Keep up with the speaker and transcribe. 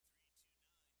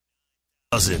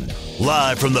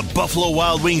Live from the Buffalo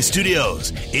Wild Wings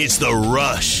studios, it's The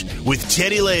Rush with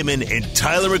Teddy Lehman and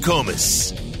Tyler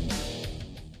McComas.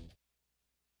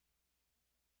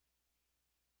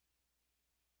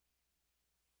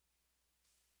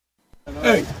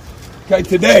 Hey, okay,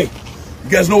 today, you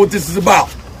guys know what this is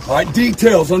about. All right,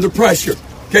 details under pressure.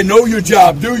 Okay, know your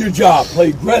job, do your job. Play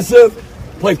aggressive,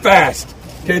 play fast.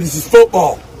 Okay, this is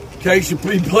football. Okay, you should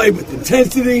be played with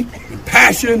intensity and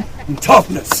passion and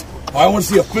toughness. I want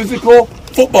to see a physical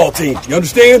football team. You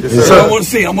understand? Yes, sir. I want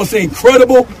to see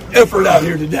incredible effort out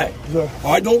here today. Yes,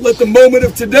 all right, don't let the moment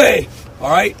of today,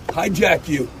 all right, hijack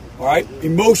you, all right,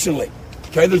 emotionally.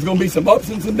 Okay, there's going to be some ups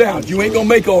and some downs. You ain't going to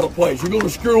make all the plays. You're going to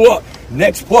screw up.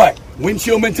 Next play,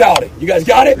 windshield mentality. You guys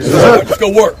got it? Yes, all right, let's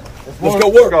go work. Let's go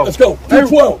work. Let's go.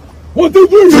 2-12. 1, 2,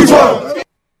 3. 2-12.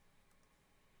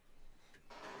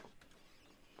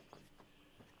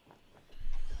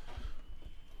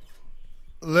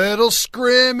 Little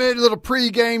scrimmage, little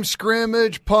pregame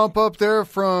scrimmage pump up there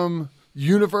from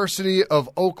University of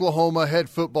Oklahoma head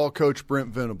football coach Brent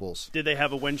Venables. Did they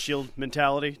have a windshield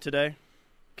mentality today?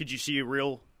 Could you see a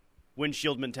real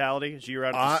windshield mentality as you were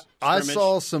out of the I scrimmage?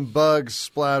 saw some bugs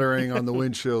splattering on the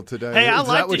windshield today. Hey, I Is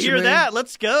like that to hear that.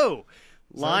 Let's go.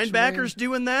 Is that what you Linebackers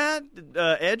doing that,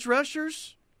 edge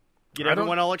rushers, get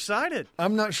everyone all excited.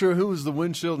 I'm not sure who was the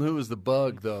windshield and who was the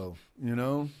bug, though. You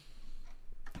know,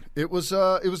 it was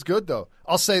good though.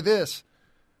 I'll say this: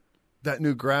 that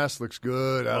new grass looks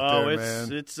good out there,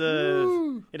 man.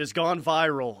 It has gone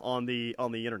viral on the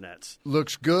internet.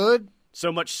 Looks good. So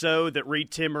much so that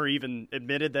Reed Timmer even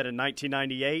admitted that in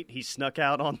 1998 he snuck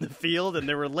out on the field and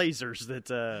there were lasers that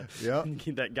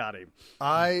that got him.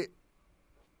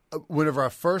 Whenever I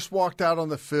first walked out on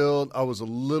the field, I was a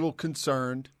little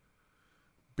concerned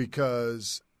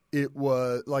because it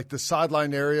was like the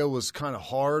sideline area was kind of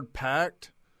hard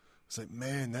packed. I was like,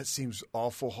 man, that seems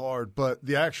awful hard. But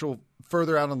the actual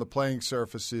further out on the playing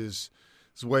surface is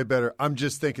way better. I'm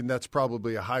just thinking that's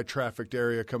probably a high-trafficked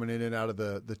area coming in and out of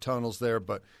the tunnels there,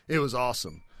 but it was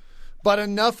awesome. But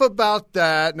enough about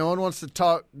that. No one wants to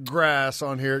talk grass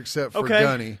on here except for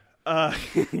Gunny. Well,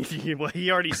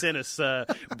 he already sent us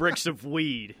bricks of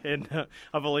weed, and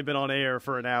I've only been on air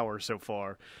for an hour so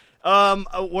far.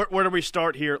 Where do we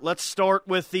start here? Let's start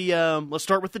with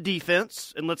the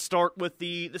defense, and let's start with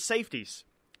the safeties.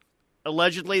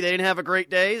 Allegedly, they didn't have a great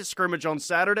day. The scrimmage on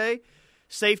Saturday.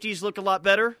 Safeties look a lot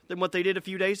better than what they did a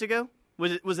few days ago.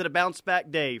 Was it a bounce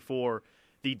back day for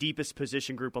the deepest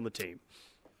position group on the team?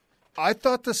 I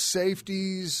thought the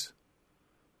safeties.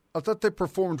 I thought they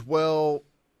performed well.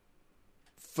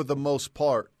 For the most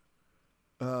part,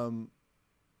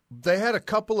 they had a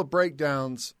couple of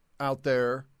breakdowns out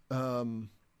there,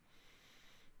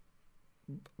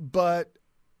 but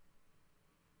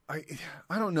I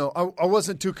don't know. I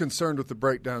wasn't too concerned with the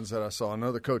breakdowns that I saw. I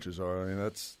know the coaches are. I mean,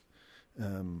 that's.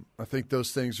 I think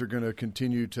those things are going to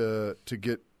continue to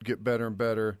get better and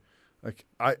better. Like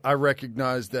I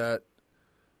recognize that.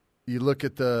 You look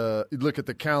at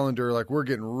the calendar. Like we're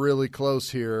getting really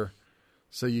close here.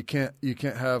 So you can't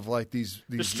have like these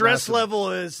the stress massive...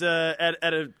 level is at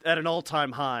an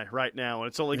all-time high right now, and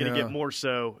it's only going to get more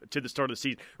so to the start of the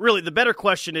season. Really, the better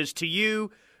question is to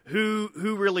you, who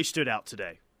really stood out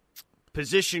today?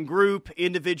 Position group,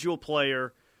 individual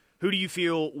player, who do you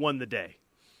feel won the day?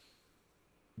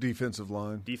 Defensive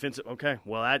line. Defensive. Okay,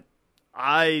 well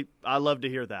I love to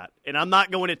hear that, and I'm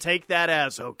not going to take that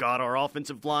as oh God, our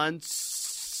offensive line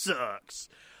sucks.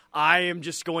 I am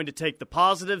just going to take the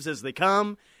positives as they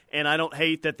come, and I don't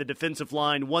hate that the defensive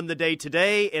line won the day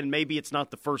today, and maybe it's not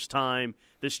the first time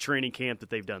this training camp that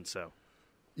they've done so.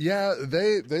 Yeah,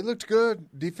 they looked good.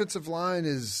 Defensive line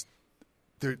is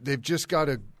they've just got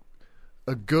a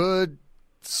good,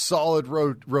 solid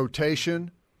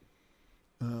rotation.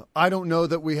 I don't know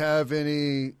that we have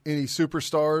any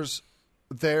superstars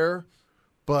there,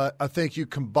 but I think you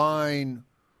combine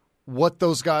what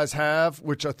those guys have,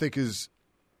 which I think is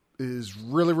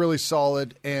really, really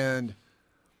solid, and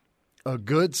a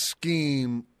good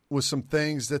scheme with some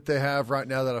things that they have right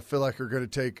now that I feel like are going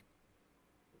to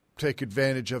take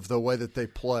advantage of the way that they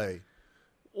play.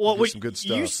 Well, some good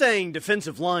stuff. You saying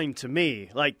defensive line to me,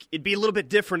 like it'd be a little bit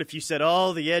different if you said,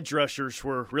 "Oh, the edge rushers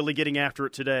were really getting after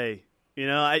it today." You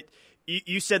know,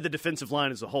 you said the defensive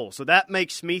line as a whole, so that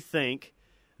makes me think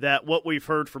that what we've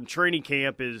heard from training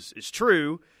camp is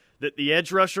true. That the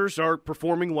edge rushers are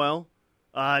performing well.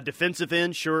 Defensive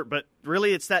end, sure, but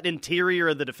really it's that interior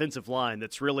of the defensive line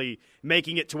that's really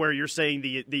making it to where you're saying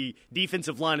the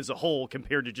defensive line as a whole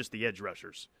compared to just the edge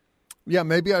rushers. Yeah,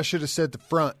 maybe I should have said the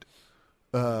front,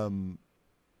 because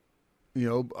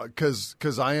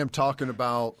I am talking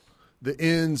about the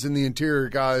ends and the interior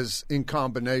guys in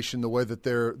combination, the way that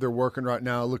they're working right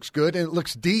now, looks good and it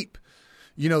looks deep.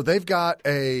 They've got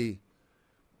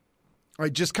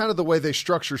just kind of the way they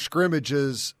structure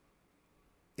scrimmages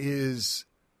is,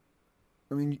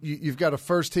 you've got a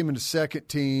first team and a second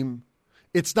team.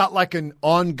 It's not like an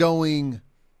ongoing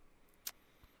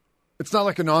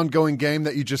game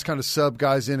that you just kind of sub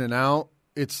guys in and out.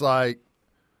 It's like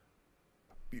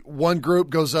one group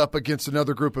goes up against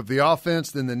another group of the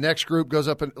offense, then the next group goes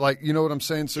up and you know what I'm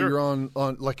saying? So You're on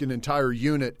like an entire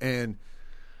unit, and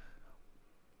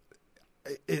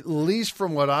at least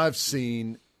from what I've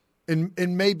seen, and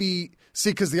maybe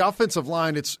because the offensive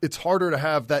line, it's harder to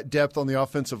have that depth on the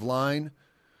offensive line,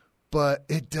 but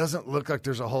it doesn't look like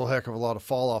there's a whole heck of a lot of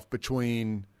fall off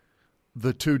between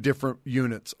the two different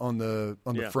units on the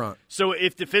front. So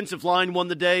if defensive line won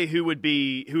the day, who would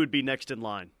be next in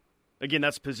line? Again,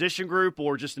 that's position group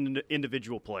or just an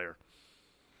individual player?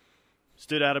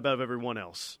 Stood out above everyone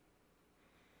else.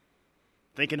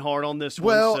 Thinking hard on this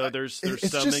one, so there's some in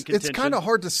contention. It's kind of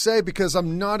hard to say because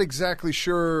I'm not exactly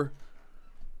sure.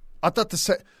 I thought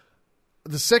the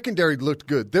secondary looked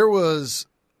good. There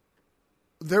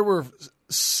were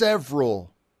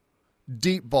several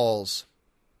deep balls,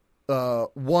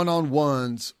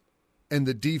 one-on-ones, and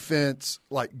the defense,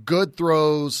 like good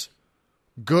throws,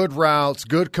 good routes,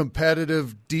 good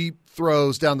competitive deep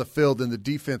throws down the field, and the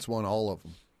defense won all of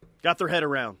them. Got their head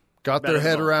around.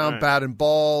 Batting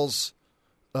balls.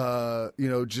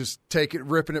 Just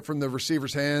ripping it from the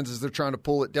receiver's hands as they're trying to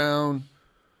pull it down.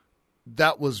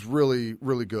 That was really,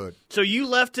 really good. So you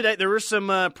left today. There were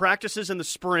some practices in the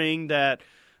spring that,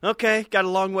 okay, got a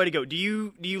long way to go. Do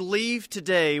you leave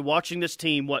today watching this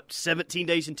team, 17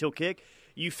 days until kick?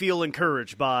 You feel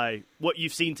encouraged by what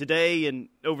you've seen today and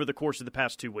over the course of the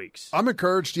past 2 weeks? I'm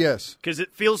encouraged, yes. Because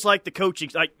it feels like the coaching,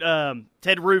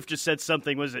 Ted Roof just said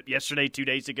something, was it yesterday, 2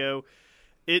 days ago?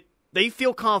 They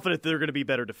feel confident that they're going to be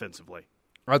better defensively.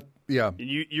 Yeah.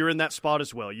 You're in that spot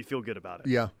as well. You feel good about it.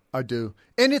 Yeah, I do.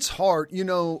 And it's hard. I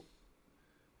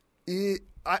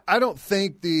don't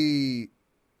think the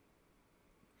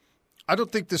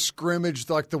scrimmage,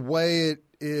 like the way it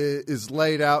is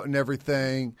laid out and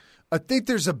everything, I think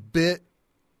there's a bit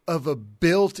of a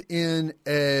built-in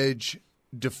edge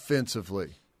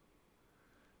defensively.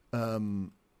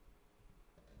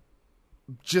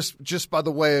 Just by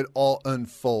the way it all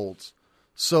unfolds.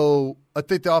 So I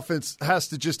think the offense has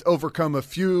to just overcome a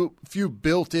few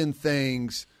built-in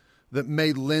things that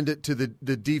may lend it to the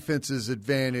defense's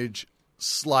advantage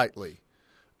slightly.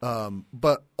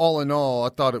 But all in all, I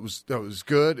thought it was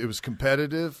good. It was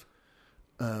competitive.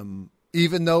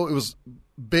 Even though it was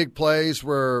big plays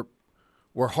were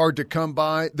hard to come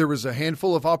by, there was a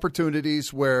handful of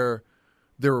opportunities where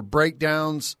there were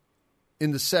breakdowns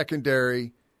in the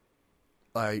secondary,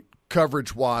 like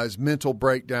coverage-wise, mental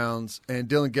breakdowns, and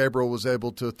Dylan Gabriel was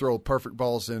able to throw perfect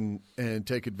balls and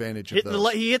take advantage of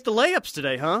those. He hit the layups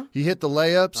today, huh? He hit the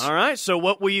layups. All right, so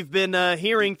what we've been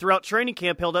hearing throughout training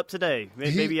camp held up today.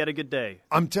 Maybe he had a good day.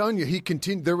 I'm telling you, he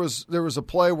continued. There was a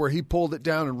play where he pulled it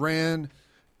down and ran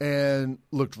and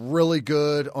looked really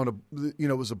good on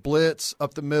it was a blitz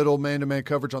up the middle, man-to-man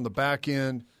coverage on the back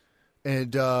end,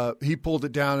 and he pulled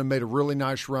it down and made a really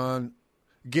nice run.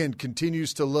 Again,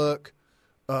 continues to look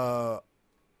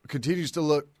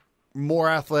more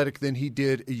athletic than he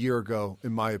did a year ago,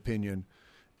 in my opinion.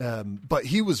 But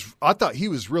I thought he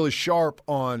was really sharp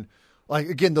on, like,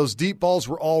 again, those deep balls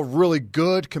were all really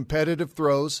good competitive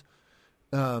throws.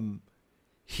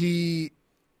 He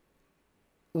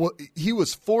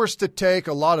was forced to take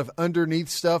a lot of underneath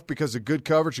stuff because of good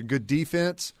coverage and good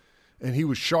defense, and he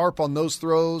was sharp on those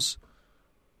throws.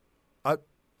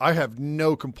 I have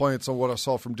no complaints on what I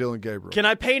saw from Dylan Gabriel. Can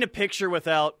I paint a picture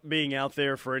without being out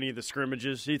there for any of the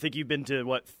scrimmages? Do you think you've been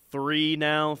to,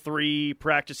 3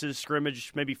 practices,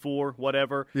 scrimmage, maybe 4,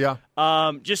 whatever? Yeah.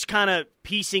 Just kind of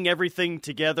piecing everything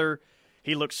together.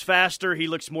 He looks faster. He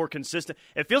looks more consistent.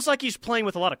 It feels like he's playing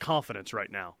with a lot of confidence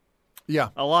right now. Yeah.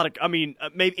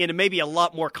 Maybe a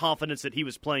lot more confidence that he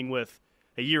was playing with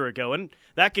a year ago. And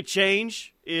that could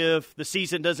change if the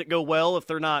season doesn't go well, if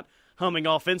they're not humming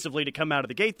offensively to come out of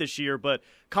the gate this year, but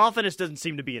confidence doesn't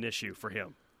seem to be an issue for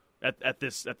him at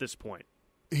this point.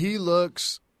 He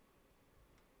looks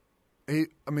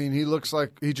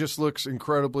like he just looks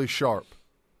incredibly sharp.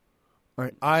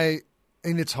 Right?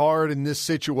 And it's hard in this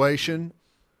situation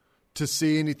to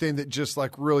see anything that just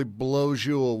like really blows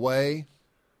you away.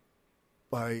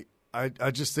 I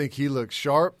just think he looks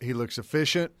sharp, he looks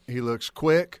efficient, he looks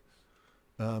quick.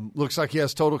 Looks like he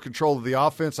has total control of the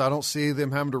offense. I don't see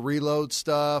them having to reload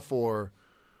stuff or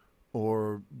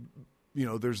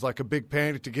there's like a big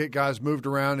panic to get guys moved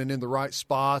around and in the right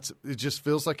spots. It just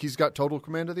feels like he's got total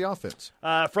command of the offense.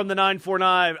 From the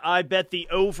 949, I bet the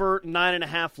over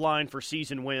 9.5 line for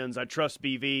season wins. I trust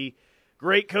BV.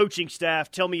 Great coaching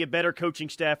staff. Tell me a better coaching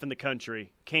staff in the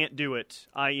country. Can't do it.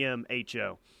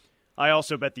 IMHO. I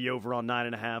also bet the over on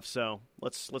 9.5. So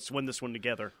let's win this one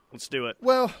together. Let's do it.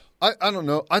 Well, I don't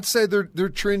know. I'd say they're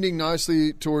trending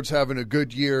nicely towards having a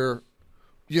good year.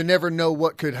 You never know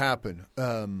what could happen.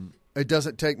 It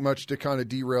doesn't take much to kind of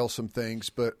derail some things,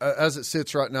 but as it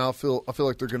sits right now, I feel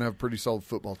like they're going to have a pretty solid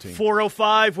football team.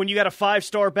 405, when you got a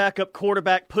 5-star backup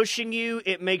quarterback pushing you,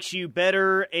 it makes you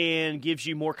better and gives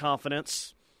you more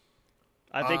confidence.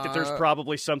 I think that there's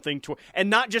probably something to – and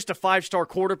not just a 5-star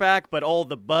quarterback, but all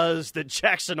the buzz that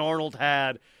Jackson Arnold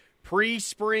had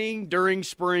pre-spring, during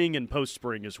spring, and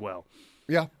post-spring as well.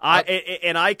 Yeah.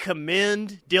 I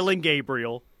commend Dylan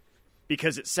Gabriel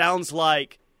because it sounds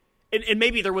like – and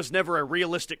maybe there was never a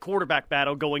realistic quarterback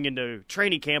battle going into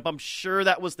training camp. I'm sure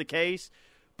that was the case,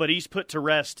 but he's put to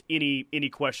rest any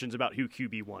questions about who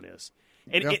QB1 is.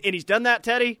 And he's done that,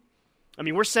 Teddy. I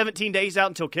mean, we're 17 days out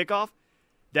until kickoff.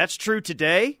 That's true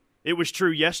today. It was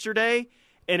true yesterday.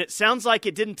 And it sounds like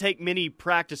it didn't take many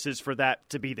practices for that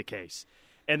to be the case.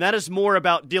 And that is more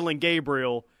about Dylan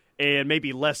Gabriel and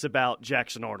maybe less about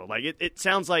Jackson Arnold. Like it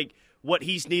sounds like what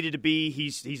he's needed to be,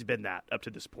 he's been that up to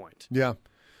this point. Yeah.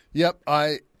 Yep,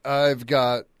 I've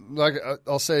got, like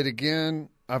I'll say it again,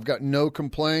 I've got no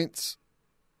complaints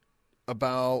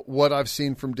about what I've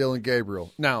seen from Dylan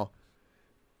Gabriel. Now,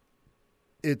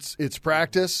 it's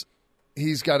practice.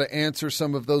 He's got to answer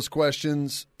some of those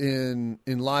questions in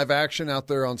live action out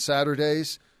there on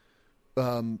Saturdays.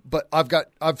 But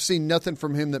I've seen nothing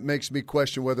from him that makes me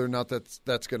question whether or not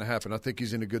that's going to happen. I think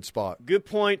he's in a good spot. Good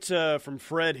point from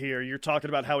Fred here. You're talking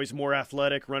about how he's more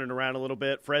athletic, running around a little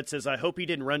bit. Fred says, I hope he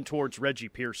didn't run towards Reggie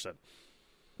Pearson.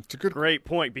 It's a great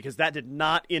point because that did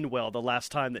not end well the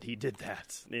last time that he did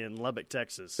that in Lubbock,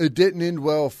 Texas. It didn't end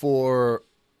well for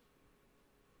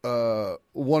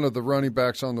one of the running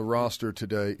backs on the roster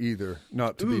today either,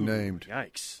 not to be named.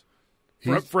 Yikes.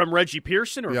 From Reggie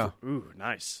Pearson? Or yeah. Ooh,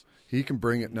 nice. He can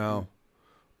bring it now.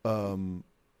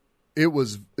 It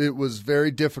was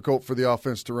very difficult for the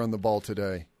offense to run the ball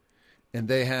today, and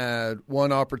they had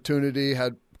one opportunity,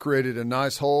 had created a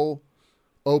nice hole,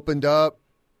 opened up.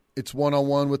 It's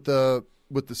 1-on-1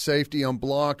 with the safety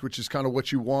unblocked, which is kind of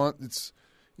what you want. It's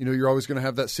you're always going to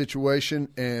have that situation,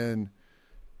 and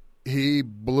he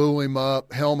blew him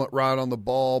up, helmet right on the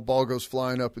ball. Ball goes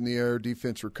flying up in the air.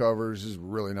 Defense recovers. This is a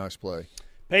really nice play.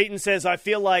 Peyton says, I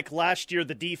feel like last year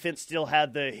the defense still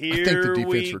had the here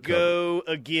we go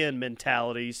again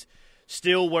mentalities.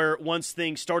 Still where once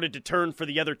things started to turn for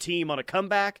the other team on a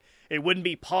comeback, it wouldn't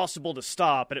be possible to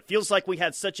stop. And it feels like we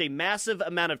had such a massive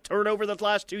amount of turnover the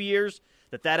last 2 years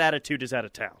that attitude is out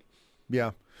of town.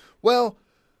 Yeah. Well,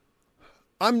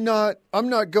 I'm not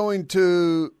going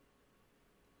to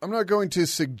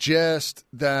suggest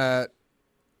that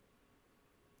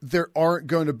there aren't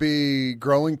going to be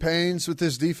growing pains with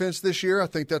this defense this year. I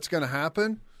think that's going to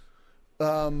happen.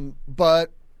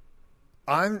 But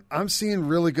I'm seeing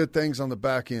really good things on the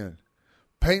back end.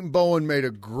 Peyton Bowen made a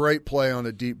great play on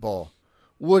a deep ball.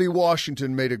 Woody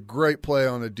Washington made a great play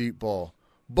on a deep ball.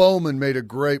 Bowman made a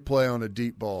great play on a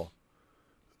deep ball.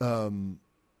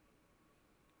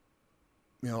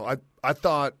 I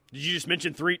thought. Did you just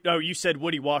mention three? No, you said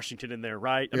Woody Washington in there,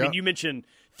 right? I mean, you mentioned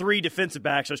 3 defensive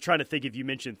backs. I was trying to think if you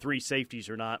mentioned 3 safeties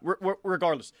or not.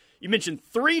 Regardless, you mentioned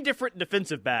 3 different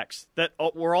defensive backs that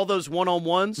were all those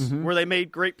one-on-ones where they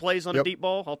made great plays on a deep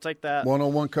ball. I'll take that.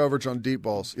 One-on-one coverage on deep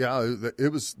balls. Yeah,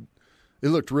 it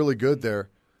looked really good there.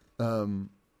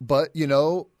 But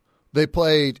they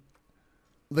played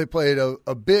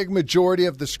a big majority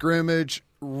of the scrimmage,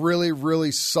 really,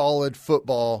 really solid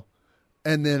football.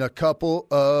 And then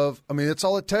that's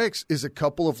all it takes is a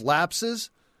couple of lapses,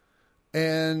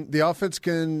 and the offense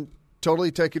can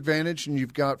totally take advantage, and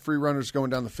you've got free runners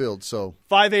going down the field. So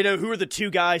 580, who are the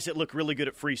 2 guys that look really good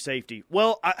at free safety?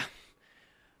 Well, I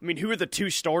mean, who are the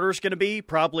 2 starters going to be?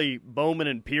 Probably Bowman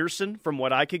and Pearson, from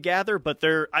what I could gather. But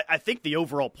I think the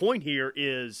overall point here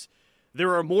is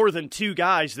there are more than 2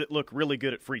 guys that look really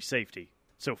good at free safety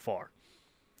so far.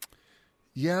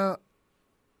 Yeah.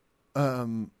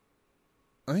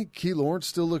 I think Key Lawrence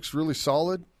still looks really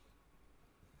solid.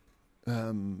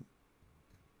 I'm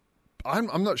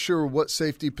not sure what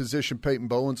safety position Peyton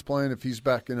Bowen's playing, if he's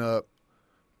backing up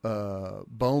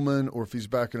Bowman or if he's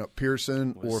backing up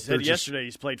Pearson. Well, or if yesterday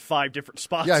he's played 5 different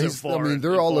spots so far. I mean,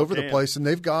 they're all over the place, and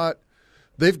they've got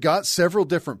several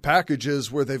different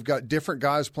packages where they've got different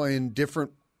guys playing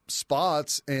different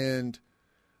spots, and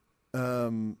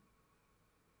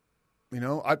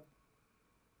I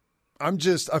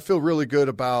feel really good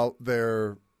about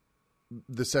the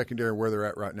secondary where they're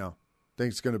at right now. I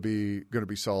think it's going to be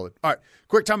solid. All right,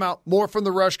 quick timeout. More from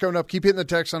the Rush coming up. Keep hitting the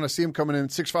text line. I see them coming in.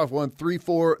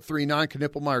 651-3439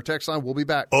 Knippelmeyer text line. We'll be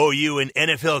back. OU and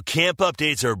NFL camp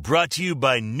updates are brought to you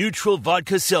by Neutral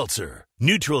Vodka Seltzer.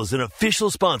 Neutral is an official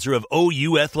sponsor of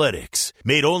OU Athletics.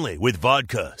 Made only with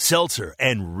vodka, seltzer,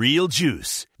 and real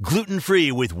juice.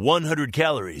 Gluten-free with 100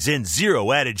 calories and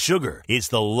 0 added sugar. It's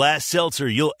the last seltzer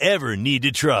you'll ever need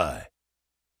to try.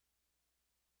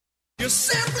 You're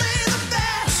simply the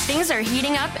best. Things are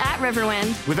heating up at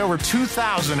Riverwind. With over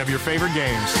 2,000 of your favorite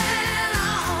games.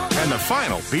 And the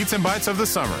final Beats and Bites of the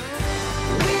summer.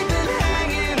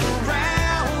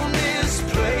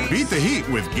 Beat the heat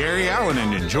with Gary Allen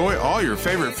and enjoy all your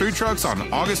favorite food trucks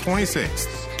on August 26th.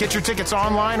 Get your tickets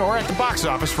online or at the box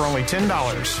office for only $10.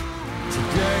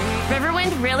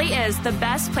 Riverwind really is the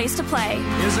best place to play.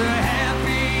 Is the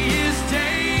happiest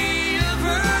day of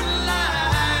her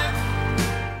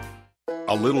life.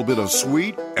 A little bit of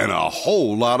sweet and a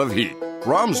whole lot of heat.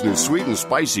 Brahm's new sweet and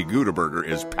spicy Gouda Burger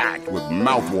is packed with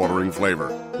mouth-watering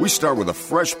flavor. We start with a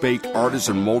fresh-baked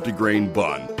artisan multigrain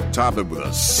bun, top it with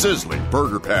a sizzling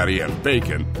burger patty and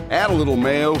bacon, add a little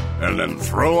mayo, and then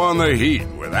throw on the heat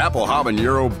with apple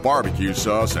habanero barbecue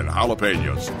sauce and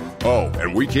jalapenos. Oh,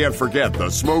 and we can't forget the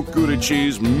smoked Gouda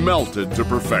cheese melted to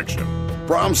perfection.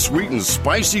 Brahm's sweet and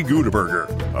spicy Gouda Burger,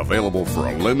 available for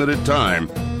a limited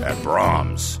time at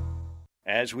Brahm's.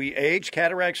 As we age,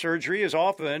 cataract surgery is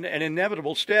often an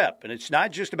inevitable step, and it's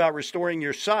not just about restoring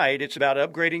your sight, it's about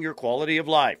upgrading your quality of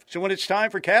life. So when it's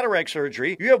time for cataract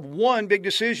surgery, you have one big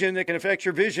decision that can affect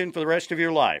your vision for the rest of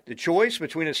your life. The choice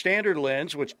between a standard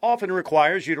lens, which often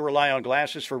requires you to rely on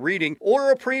glasses for reading,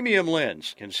 or a premium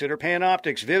lens. Consider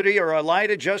PanOptic's Vivity or a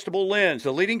light adjustable lens,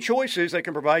 the leading choices that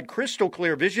can provide crystal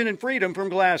clear vision and freedom from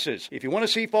glasses. If you want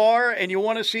to see far and you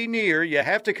want to see near, you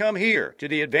have to come here to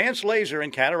the Advanced Laser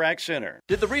and Cataract Center.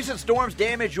 Did the recent storms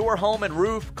damage your home and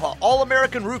roof? Call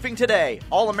All-American Roofing today.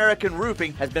 All-American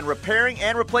Roofing has been repairing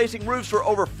and replacing roofs for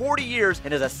over 40 years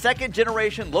and is a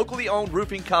second-generation locally owned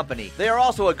roofing company. They are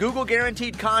also a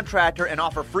Google-guaranteed contractor and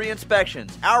offer free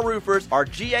inspections. Our roofers are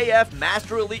GAF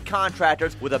Master Elite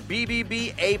contractors with a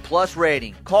BBB A+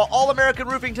 rating. Call All-American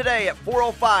Roofing today at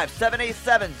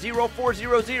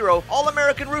 405-787-0400.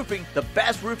 All-American Roofing, the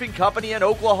best roofing company in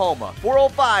Oklahoma.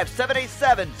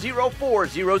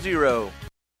 405-787-0400.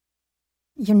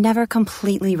 You're never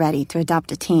completely ready to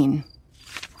adopt a teen.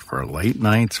 For late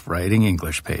nights writing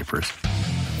English papers.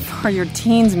 For your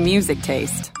teen's music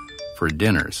taste. For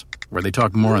dinners, where they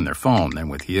talk more on their phone than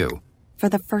with you. For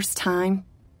the first time,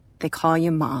 they call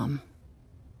you Mom.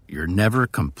 You're never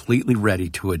completely ready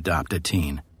to adopt a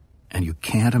teen, and you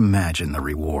can't imagine the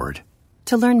reward.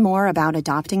 To learn more about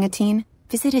adopting a teen,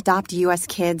 visit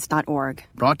adoptuskids.org.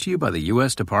 Brought to you by the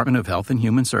U.S. Department of Health and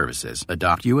Human Services,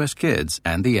 Adopt U.S. Kids,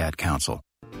 and the Ad Council.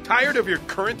 Tired of your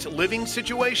current living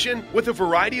situation? With a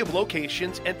variety of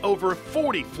locations and over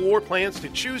 40 floor plans to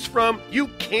choose from, you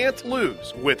can't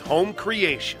lose with Home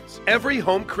Creations. Every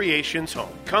Home Creations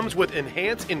home comes with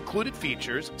enhanced included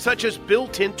features such as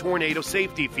built-in tornado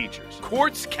safety features,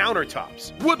 quartz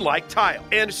countertops, wood-like tile,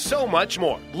 and so much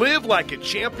more. Live like a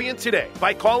champion today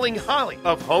by calling Holly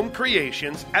of Home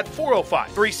Creations at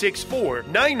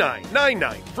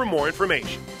 405-364-9999 for more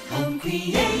information. Home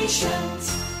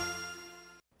Creations.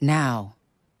 Now.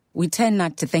 We tend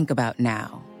not to think about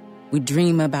now. We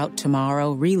dream about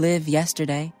tomorrow, relive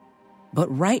yesterday.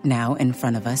 But right now in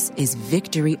front of us is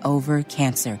victory over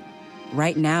cancer.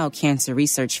 Right now, cancer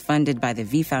research funded by the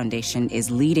V Foundation is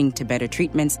leading to better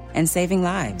treatments and saving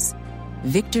lives.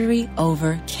 Victory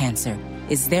over cancer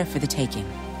is there for the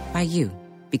taking by you,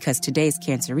 because today's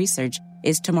cancer research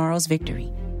is tomorrow's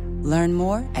victory. Learn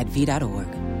more at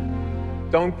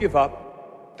V.org. Don't give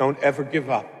up. Don't ever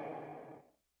give up.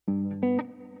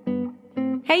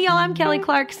 Hey y'all, I'm Kelly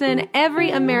Clarkson. Every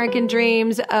American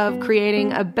dreams of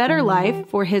creating a better life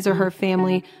for his or her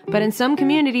family, but in some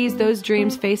communities, those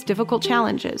dreams face difficult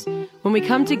challenges. When we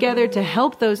come together to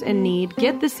help those in need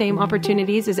get the same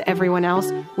opportunities as everyone else,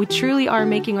 we truly are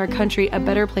making our country a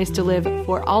better place to live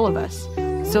for all of us.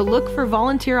 So look for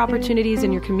volunteer opportunities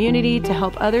in your community to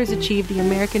help others achieve the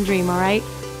American dream, all right?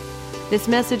 This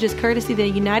message is courtesy of the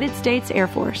United States Air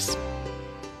Force.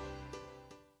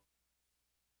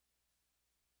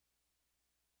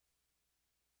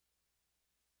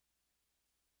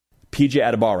 PJ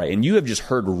Adebawore, and you have just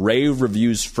heard rave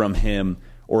reviews from him,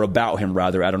 or about him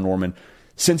rather, Adam Norman,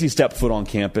 since he stepped foot on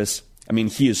campus. I mean,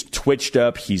 he is twitched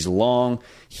up, he's long,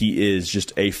 he is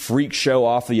just a freak show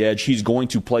off the edge. He's going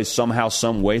to play somehow,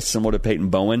 some way, similar to Peyton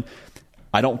Bowen.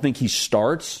 I don't think he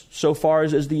starts so far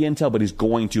as the intel, but he's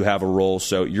going to have a role.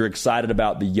 So you're excited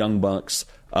about the Young Bucks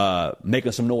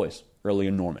making some noise early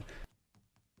in Norman.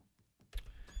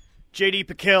 J.D.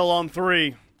 Piquel on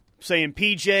 3, saying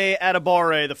PJ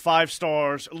Adebawore, the 5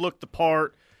 stars, looked the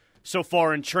part so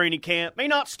far in training camp. May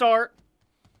not start,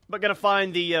 but going to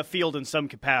find the field in some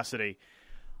capacity.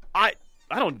 I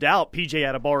don't doubt PJ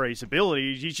Adebore's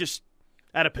ability. He's just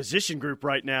at a position group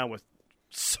right now with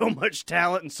so much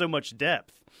talent and so much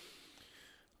depth.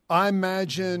 I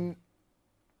imagine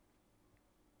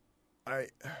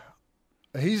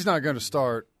he's not going to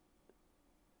start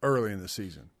early in the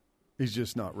season. He's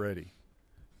just not ready.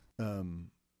 But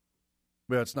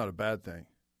that's not a bad thing.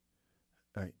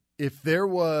 If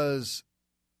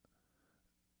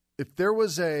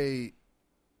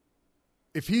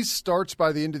he starts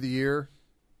by the end of the year,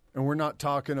 and we're not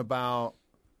talking about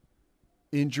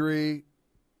injury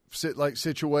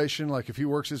situation, like if he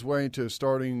works his way into a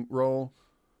starting role,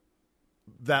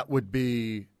 that would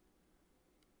be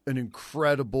an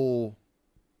incredible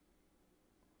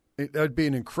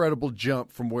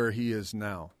jump from where he is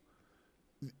now.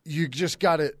 You just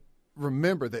got to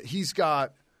remember that he's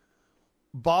got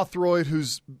Bothroyd,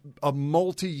 who's a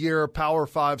multi-year Power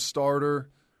 5 starter,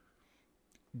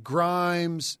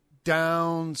 Grimes,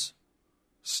 Downs,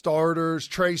 starters,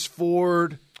 Trace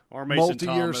Ford, R. Mason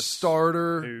multi-year Thomas,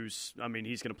 starter. he's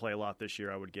going to play a lot this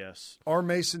year, I would guess. R.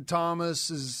 Mason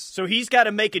Thomas is... So he's got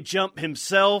to make a jump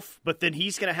himself, but then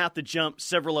he's going to have to jump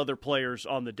several other players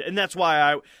on the... And that's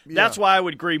why I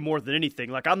would agree more than anything.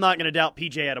 Like, I'm not going to doubt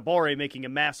PJ Adebawore making a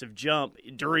massive jump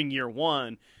during year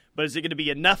 1, but is it going to be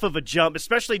enough of a jump,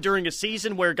 especially during a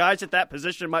season where guys at that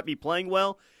position might be playing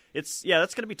well? That's going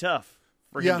to be tough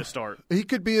for him to start. He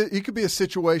could be a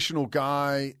situational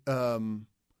guy,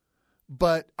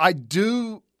 but I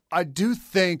do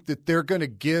think that they're going to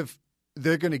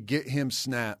get him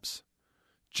snaps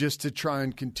just to try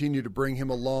and continue to bring him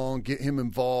along, get him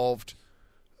involved.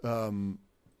 I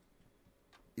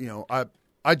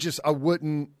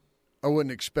wouldn't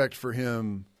expect for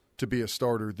him to be a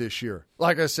starter this year.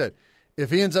 Like I said, if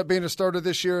he ends up being a starter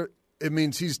this year, it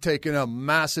means he's taken a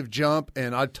massive jump,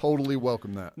 and I totally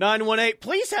welcome that. 918,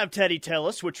 please have Teddy tell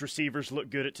us which receivers look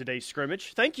good at today's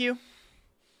scrimmage. Thank you.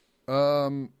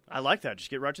 I like that. Just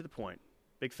get right to the point.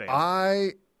 Big fan.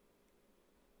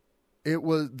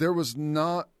 There was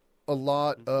not a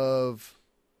lot of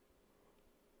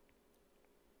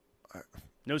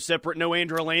no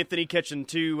Andrew Anthony catching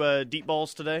 2 deep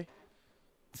balls today.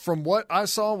 From what I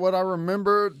saw, what I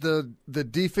remember, the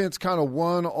defense kind of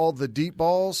won all the deep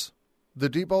ball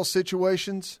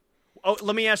situations. Oh,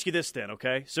 let me ask you this then,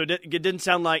 okay? So it didn't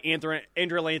sound like Andrew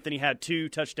Anthony had 2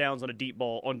 touchdowns on deep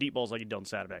balls like he did on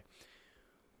Saturday.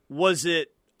 Was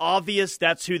it obvious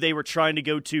that's who they were trying to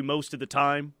go to most of the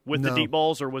time with the deep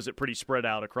balls, or was it pretty spread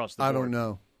out across the board? I don't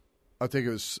know. I think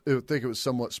it was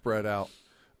somewhat spread out.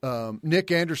 Nick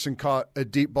Anderson caught a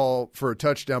deep ball for a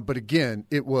touchdown, but again,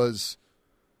 it was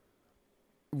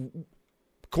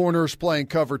corners playing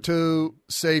cover 2,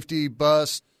 safety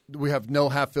bust. We have no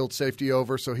half-field safety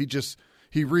over, so he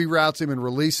reroutes him and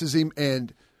releases him,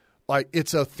 and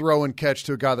it's a throw and catch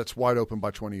to a guy that's wide open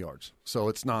by 20 yards. So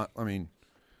it's not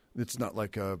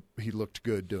like he looked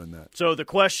good doing that. So the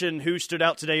question, who stood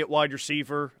out today at wide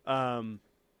receiver?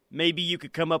 Maybe you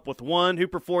could come up with one who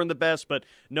performed the best, but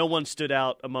no one stood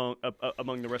out among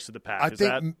the rest of the pack. I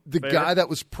think the guy that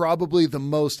was probably the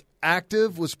most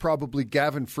active was probably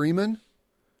Gavin Freeman,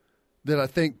 that I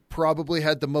think probably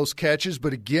had the most catches.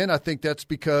 But again, I think that's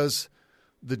because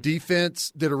the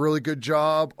defense did a really good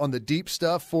job on the deep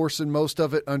stuff, forcing most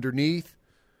of it underneath,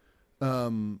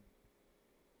 working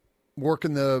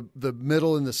the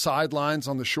middle and the sidelines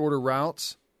on the shorter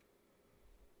routes.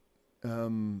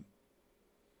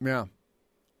 Yeah.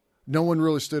 No one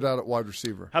really stood out at wide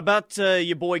receiver. How about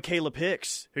your boy Caleb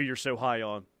Hicks, who you're so high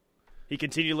on? He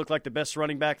continued to look like the best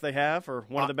running back they have, or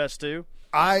one of the best too?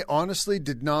 I honestly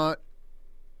did not.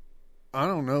 I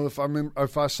don't know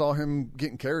if I saw him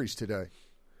getting carries today.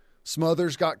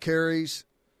 Smothers got carries.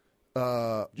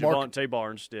 Javonte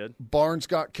Barnes did. Barnes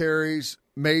got carries.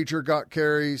 Major got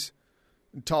carries.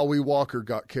 And Tawee Walker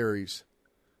got carries.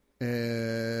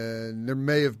 And there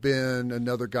may have been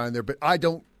another guy in there, but I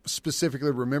don't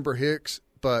specifically remember Hicks,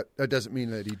 but that doesn't mean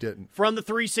that he didn't. From the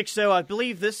 360, I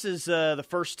believe this is the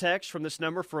first text from this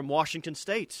number from Washington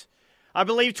State. I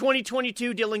believe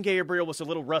 2022 Dylan Gabriel was a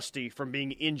little rusty from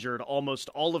being injured almost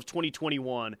all of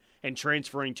 2021 and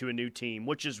transferring to a new team,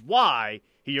 which is why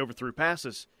he overthrew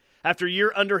passes. After a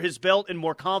year under his belt and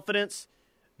more confidence,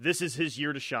 this is his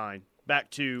year to shine.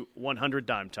 Back to 100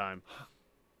 dime time.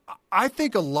 I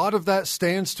think a lot of that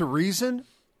stands to reason.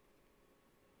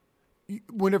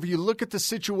 whenever you look at the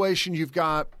situation, you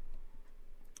got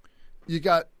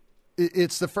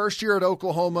it's the first year at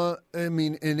Oklahoma. I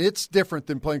mean, and it's different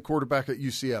than playing quarterback at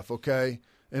UCF, okay?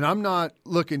 And I'm not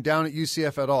looking down at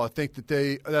UCF at all. I think that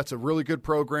that's a really good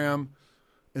program,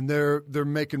 and they're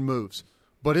making moves.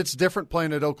 But it's different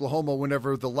playing at Oklahoma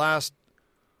whenever the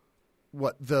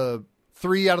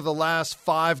 3 out of the last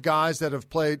 5 guys that have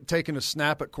taken a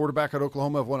snap at quarterback at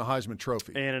Oklahoma have won a Heisman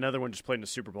Trophy. And another one just played in the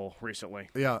Super Bowl recently.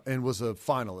 Yeah, and was a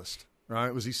finalist,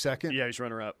 right? Was he second? Yeah, he's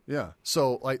runner-up. Yeah.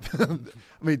 So, I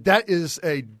mean, that is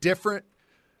a different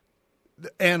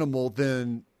animal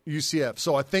than UCF.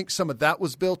 So I think some of that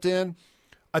was built in.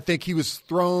 I think he was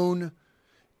thrown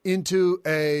into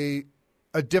a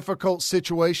difficult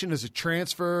situation as a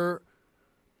transfer,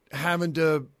 having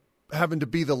to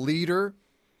be the leader.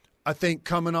 I think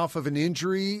coming off of an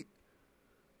injury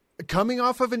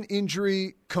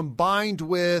combined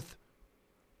with,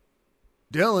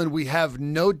 Dylan, we have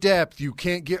no depth, you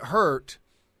can't get hurt.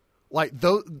 Like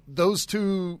those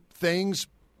two things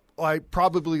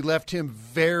probably left him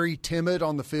very timid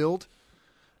on the field,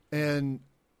 and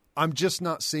I'm just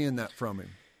not seeing that from him.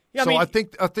 Yeah, so I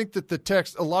think that the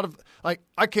text, a lot of I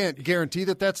can't guarantee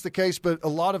that that's the case, but a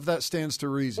lot of that stands to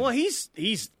reason. Well, he's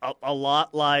a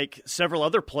lot like several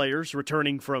other players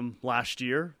returning from last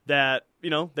year that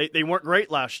they weren't great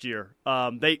last year.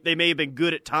 They may have been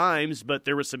good at times, but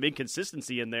there was some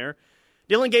inconsistency in there.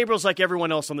 Dylan Gabriel's like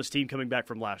everyone else on this team coming back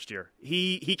from last year.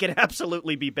 He can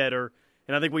absolutely be better,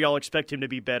 and I think we all expect him to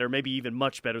be better, maybe even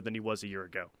much better than he was a year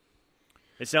ago.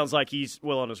 It sounds like he's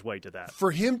well on his way to that.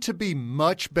 For him to be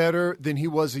much better than he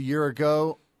was a year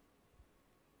ago,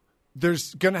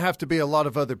 there's going to have to be a lot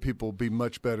of other people be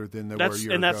much better than they were a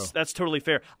year ago. That's totally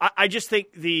fair. I just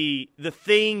think the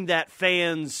thing that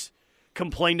fans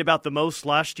complained about the most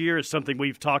last year is something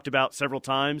we've talked about several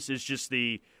times, is just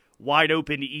the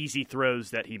wide-open, easy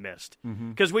throws that he missed.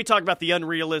 Because we talk about the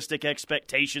unrealistic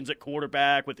expectations at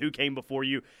quarterback with who came before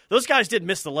you. Those guys did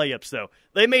miss the layups, though.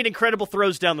 They made incredible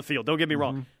throws down the field. Don't get me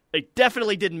wrong. They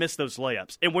definitely didn't miss those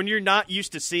layups. And when you're not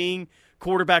used to seeing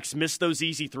quarterbacks miss those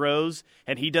easy throws,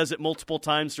 and he does it multiple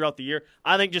times throughout the year,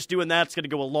 I think just doing that's going to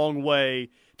go a long way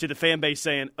to the fan base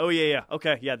saying, oh, yeah,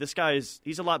 okay, yeah, this guy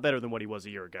he's a lot better than what he was a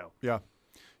year ago. Yeah.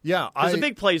 Because the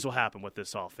big plays will happen with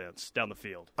this offense down the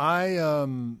field.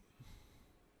 I'm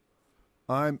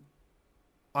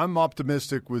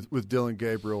optimistic with Dylan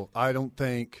Gabriel. I don't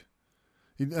think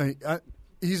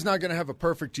he's not going to have a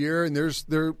perfect year, and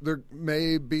there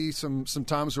may be some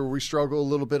times where we struggle a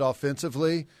little bit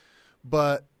offensively.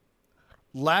 But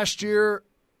last year,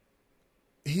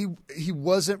 he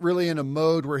wasn't really in a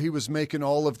mode where he was making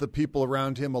all of the people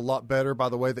around him a lot better by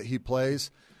the way that he plays.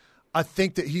 I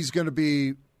think that he's going to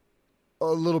be a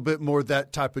little bit more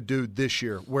that type of dude this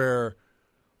year, where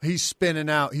he's spinning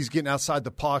out. He's getting outside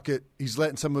the pocket. He's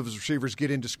letting some of his receivers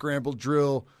get into scramble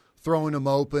drill, throwing them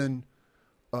open,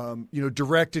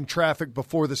 directing traffic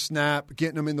before the snap,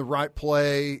 getting them in the right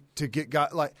play to get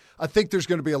guys. I think there's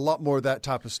going to be a lot more of that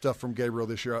type of stuff from Gabriel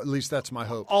this year. At least that's my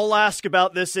hope. I'll ask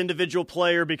about this individual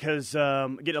player because I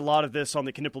get a lot of this on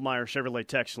the Knippelmeyer Chevrolet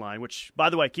text line, which,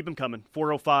 by the way, keep them coming,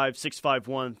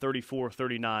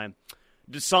 405-651-3439.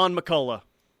 Deshaun McCullough.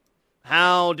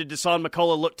 How did Deshaun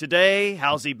McCullough look today?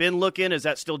 How's he been looking? Is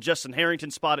that still Justin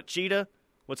Harrington's spot at Cheetah?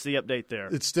 What's the update there?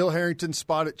 It's still Harrington's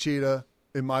spot at Cheetah,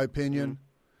 in my opinion.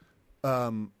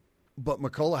 But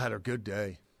McCullough had a good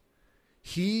day.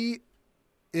 He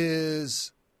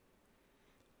is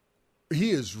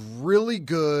really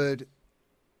good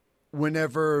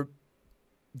whenever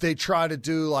they try to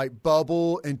do like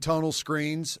bubble and tunnel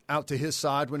screens out to his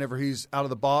side whenever he's out of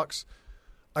the box.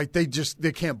 Like they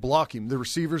can't block him. The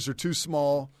receivers are too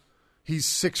small. He's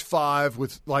 6'5"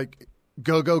 with like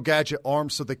go-go gadget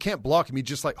arms, so they can't block him. He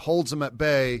just like holds them at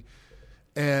bay,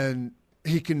 and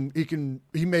he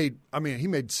made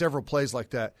several plays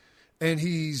like that. And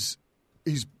he's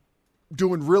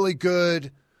doing really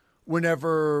good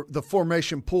whenever the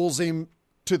formation pulls him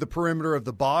to the perimeter of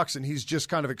the box and he's just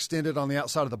kind of extended on the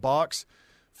outside of the box.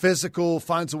 Physical,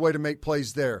 finds a way to make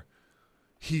plays there.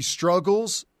 He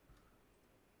struggles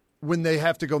when they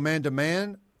have to go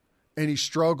man-to-man, and he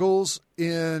struggles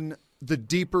in the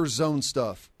deeper zone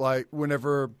stuff, like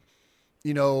whenever,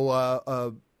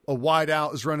 a wide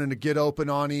out is running to get open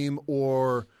on him,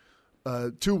 or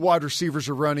two wide receivers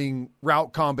are running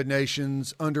route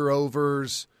combinations,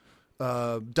 under-overs,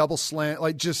 double slant,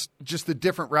 like just the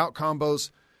different route combos.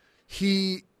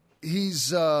 He's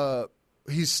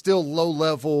still low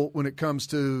level when it comes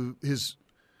to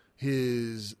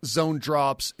his zone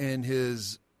drops and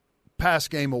his pass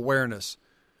game awareness.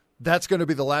 That's going to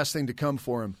be the last thing to come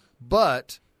for him.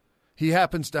 But he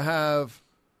happens to have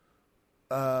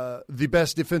the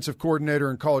best defensive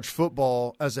coordinator in college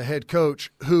football as a head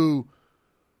coach, who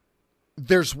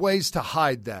there's ways to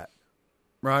hide that,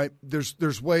 right?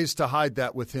 There's ways to hide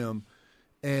that with him,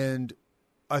 and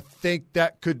I think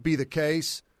that could be the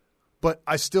case, but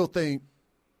I still think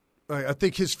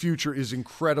his future is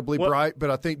incredibly bright, but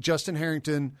I think Justin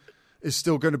Harrington is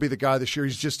still going to be the guy this year.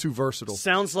 He's just too versatile.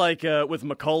 Sounds like with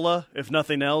McCullough, if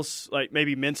nothing else, like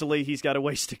maybe mentally he's got a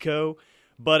ways to go.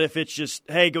 But if it's just,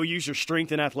 hey, go use your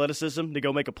strength and athleticism to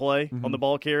go make a play on the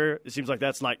ball carrier, it seems like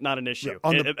that's like not an issue.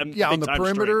 On the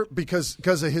perimeter, strength.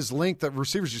 because of his length, that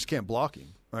receivers just can't block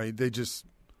him. Right?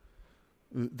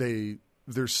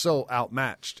 They're so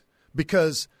outmatched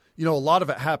because a lot of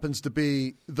it happens to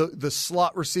be the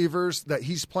slot receivers that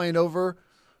he's playing over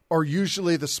are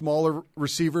usually the smaller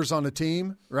receivers on a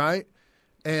team, right?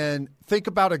 And think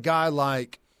about a guy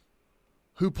like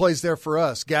who plays there for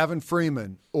us, Gavin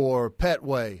Freeman or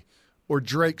Petway or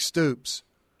Drake Stoops.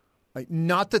 Like,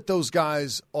 not that those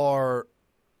guys are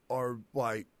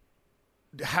like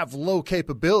have low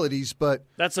capabilities, but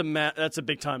that's a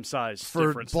big time size for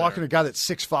difference blocking there. a guy that's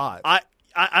 6'5".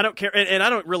 I don't care, and I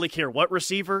don't really care what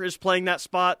receiver is playing that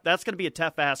spot. That's going to be a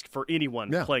tough ask for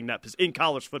anyone playing that position in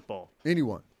college football.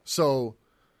 Anyone. So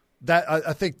that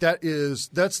I think that's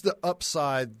the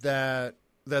upside that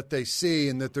they see,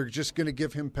 and that they're just going to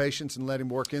give him patience and let him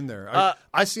work in there.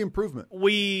 I see improvement.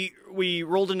 We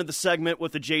rolled into the segment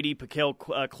with the J.D. Piquel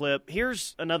clip.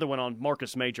 Here's another one on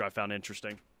Marcus Major I found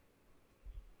interesting.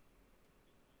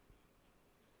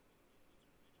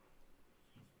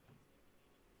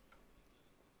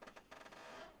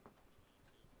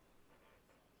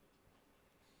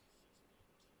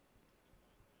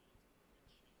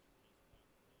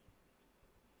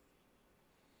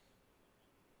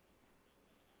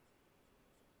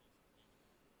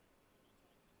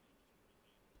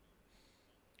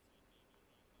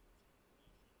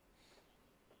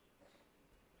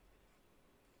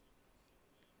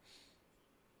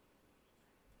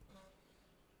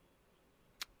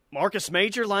 Marcus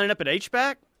Major lining up at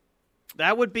H-back?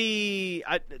 That would be –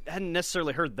 I hadn't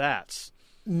necessarily heard that.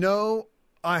 No,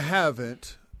 I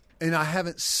haven't, and I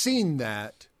haven't seen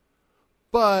that,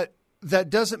 but that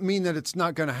doesn't mean that it's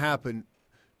not going to happen.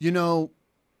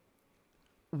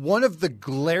 One of the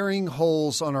glaring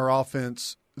holes on our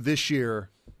offense this year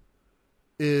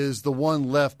is the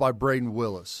one left by Braden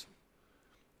Willis.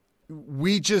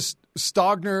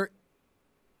 Stogner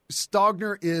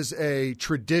is a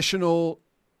traditional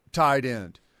tight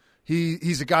end.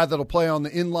 He's a guy that'll play on the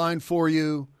inline for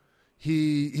you.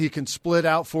 He can split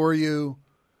out for you.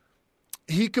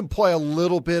 He can play a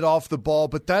little bit off the ball,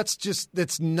 but that's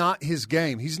not his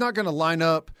game. He's not going to line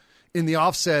up in the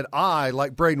offset eye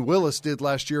like Braden Willis did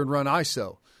last year and run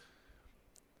ISO.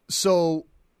 So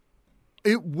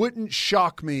it wouldn't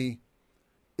shock me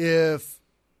if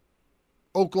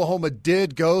Oklahoma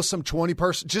did go some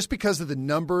 20-person, just because of the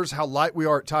numbers, how light we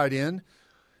are at tight end.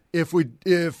 If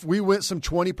we went some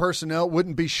 20 personnel, it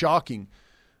wouldn't be shocking.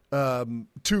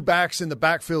 Two backs in the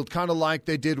backfield, kind of like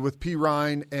they did with P.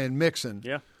 Ryan and Mixon.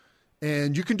 Yeah,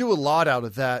 and you can do a lot out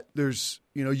of that. There's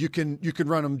you can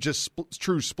run them just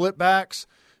true split backs.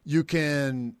 You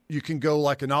can go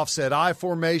like an offset I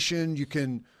formation. You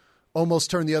can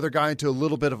almost turn the other guy into a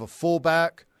little bit of a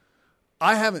fullback.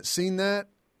 I haven't seen that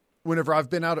whenever I've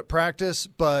been out at practice,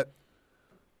 but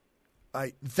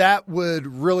that would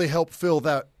really help fill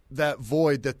that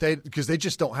void because they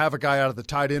just don't have a guy out of the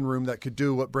tight end room that could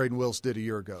do what Braden Willis did a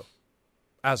year ago,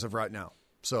 as of right now.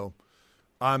 So,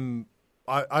 I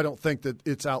don't think that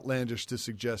it's outlandish to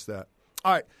suggest that.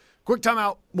 All right, quick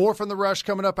timeout. More from the Rush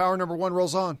coming up. Hour number 1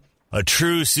 rolls on. A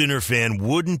true Sooner fan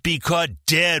wouldn't be caught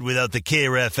dead without the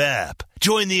KREF app.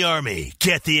 Join the Army.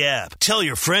 Get the app. Tell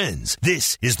your friends.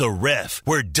 This is the Ref,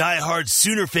 where diehard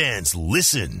Sooner fans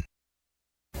listen.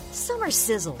 Summer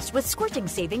sizzles with scorching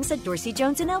savings at Dorsey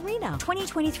Jones in El Reno.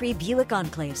 2023 Buick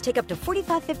Enclaves take up to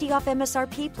 $4,550 off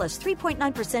MSRP plus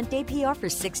 3.9% APR for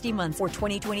 60 months. Or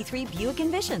 2023 Buick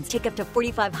Envisions take up to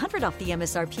 $4,500 off the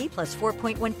MSRP plus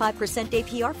 4.15%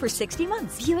 APR for 60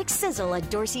 months. Buick sizzle at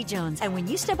Dorsey Jones. And when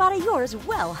you step out of yours,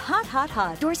 well, hot, hot,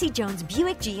 hot. Dorsey Jones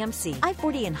Buick GMC.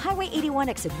 I-40 and Highway 81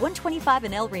 exit 125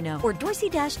 in El Reno. Or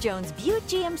Dorsey-Jones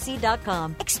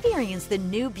BuickGMC.com. Experience the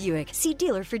new Buick. See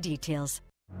dealer for details.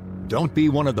 Don't be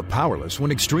one of the powerless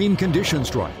when extreme conditions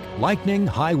strike. Lightning,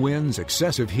 high winds,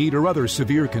 excessive heat, or other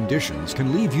severe conditions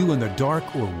can leave you in the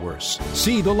dark or worse.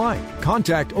 See the light.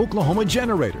 Contact Oklahoma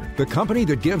Generator, the company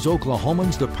that gives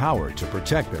Oklahomans the power to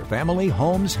protect their family,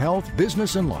 homes, health,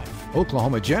 business, and life.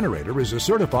 Oklahoma Generator is a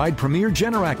certified premier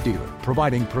Generac dealer,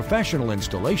 providing professional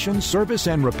installation, service,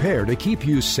 and repair to keep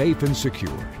you safe and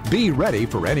secure. Be ready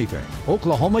for anything.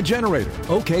 Oklahoma Generator,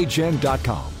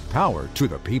 okgen.com. Power to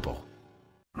the people.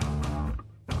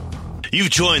 You've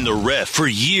joined the Ref for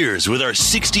years with our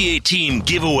 68-team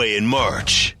giveaway in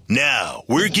March. Now,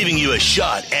 we're giving you a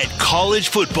shot at college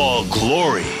football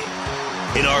glory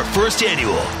in our first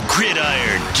annual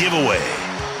Gridiron Giveaway.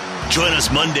 Join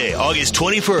us Monday, August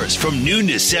 21st from noon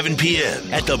to 7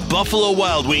 p.m. at the Buffalo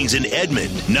Wild Wings in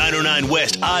Edmond, 909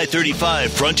 West I-35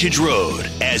 Frontage Road,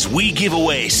 as we give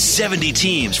away 70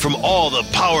 teams from all the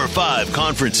Power 5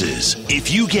 conferences.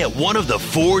 If you get one of the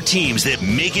 4 teams that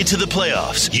make it to the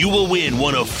playoffs, you will win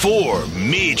one of 4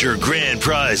 major grand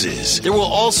prizes. There will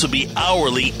also be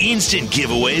hourly instant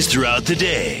giveaways throughout the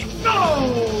day.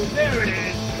 Oh, there it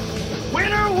is.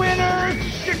 Winner, winner,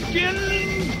 chicken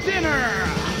dinner.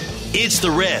 It's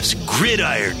the Ref's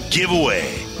Gridiron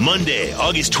Giveaway. Monday,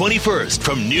 August 21st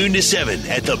from noon to 7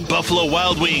 at the Buffalo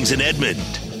Wild Wings in Edmond.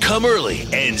 Come early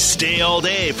and stay all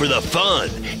day for the fun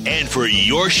and for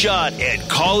your shot at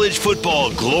college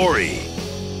football glory.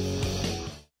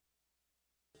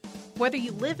 Whether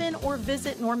you live in or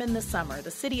visit Norman this summer,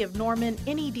 the City of Norman,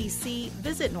 NEDC,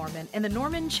 Visit Norman, and the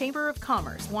Norman Chamber of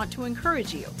Commerce want to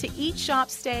encourage you to eat,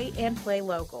 shop, stay, and play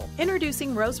local.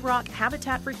 Introducing Rose Rock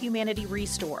Habitat for Humanity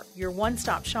Restore, your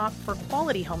one-stop shop for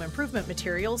quality home improvement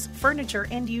materials, furniture,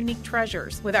 and unique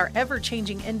treasures. With our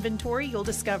ever-changing inventory, you'll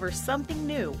discover something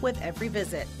new with every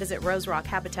visit. Visit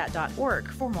roserockhabitat.org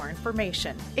for more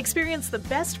information. Experience the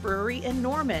best brewery in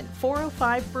Norman,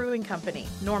 405 Brewing Company.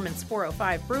 Norman's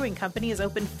 405 Brewing Company is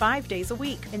open 5 days a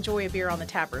week. Enjoy a beer on the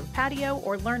taproom patio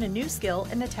or learn a new skill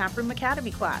in the Taproom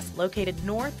Academy class, located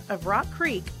north of Rock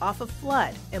Creek off of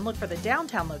Flood, and look for the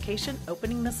downtown location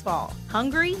opening this fall.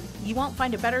 Hungry? You won't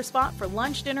find a better spot for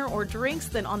lunch, dinner, or drinks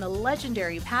than on the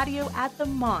legendary patio at the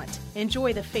Mont.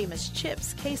 Enjoy the famous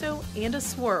chips, queso, and a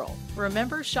swirl.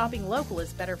 Remember, shopping local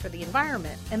is better for the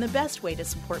environment and the best way to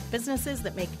support businesses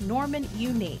that make Norman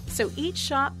unique. So eat,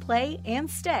 shop, play, and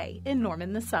stay in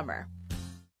Norman this summer.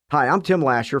 Hi, I'm Tim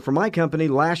Lasher from my company,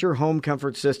 Lasher Home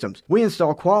Comfort Systems. We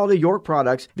install quality York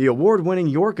products. The award-winning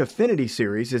York Affinity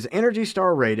Series is Energy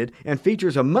Star rated and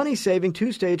features a money-saving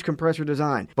 2-stage compressor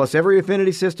design. Plus, every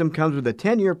Affinity system comes with a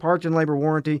 10-year parts and labor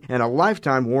warranty and a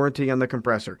lifetime warranty on the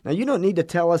compressor. Now, you don't need to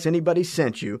tell us anybody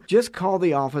sent you. Just call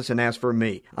the office and ask for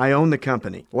me. I own the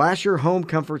company. Lasher Home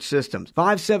Comfort Systems,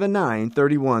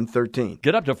 579-3113.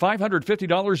 Get up to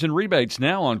 $550 in rebates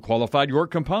now on qualified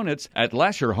York components at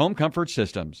Lasher Home Comfort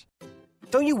Systems.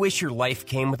 Don't you wish your life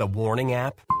came with a warning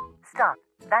app? Stop.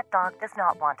 That dog does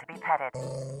not want to be petted.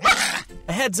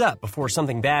 A heads up before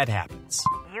something bad happens.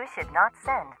 You should not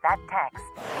send that text.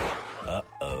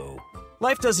 Uh-oh.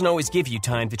 Life doesn't always give you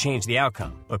time to change the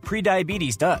outcome, but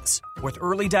prediabetes does. With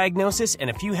early diagnosis and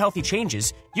a few healthy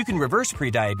changes, you can reverse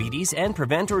prediabetes and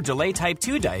prevent or delay type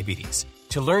 2 diabetes.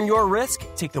 To learn your risk,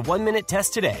 take the 1-minute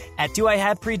test today at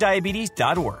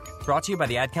doihaveprediabetes.org. Brought to you by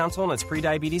the Ad Council and its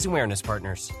prediabetes awareness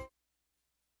partners.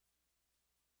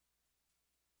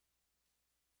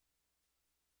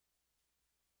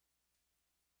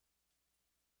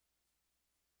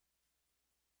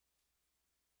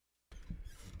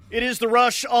 It is the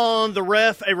Rush on the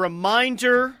Ref. A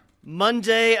reminder,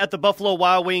 Monday at the Buffalo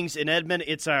Wild Wings in Edmond,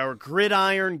 it's our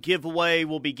Gridiron Giveaway.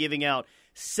 We'll be giving out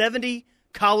 70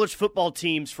 college football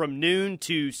teams from noon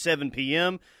to 7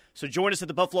 p.m. So join us at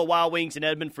the Buffalo Wild Wings in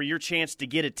Edmond for your chance to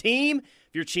get a team.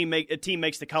 If your team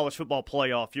makes the college football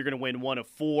playoff, you're going to win one of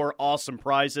 4 awesome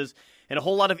prizes and a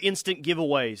whole lot of instant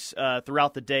giveaways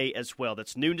throughout the day as well.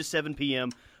 That's noon to 7 p.m.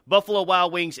 Buffalo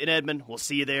Wild Wings in Edmond. We'll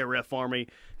see you there, Ref Army,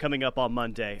 coming up on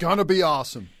Monday. Gonna be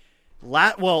awesome.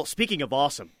 Well, speaking of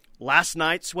awesome, last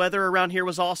night's weather around here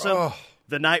was awesome. Oh.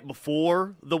 The night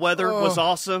before, the weather was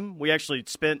awesome. We actually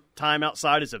spent time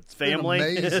outside as a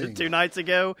family 2 nights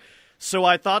ago. So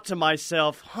I thought to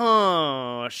myself,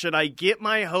 should I get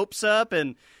my hopes up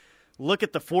and look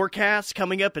at the forecast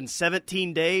coming up in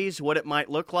 17 days, what it might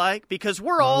look like? Because we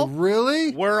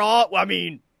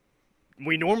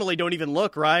normally don't even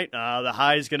look, right? The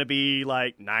high is going to be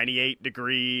like 98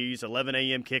 degrees, 11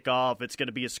 a.m. kickoff. It's going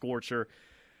to be a scorcher.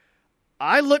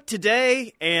 I looked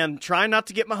today and trying not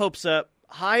to get my hopes up.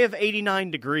 High of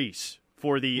 89 degrees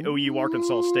for the OU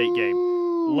Arkansas State game.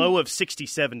 Low of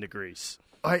 67 degrees.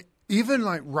 Even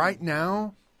like right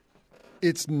now,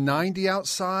 it's 90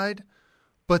 outside,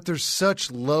 but there's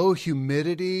such low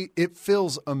humidity. It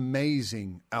feels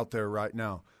amazing out there right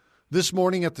now. This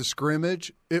morning at the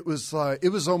scrimmage, it was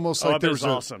almost like there was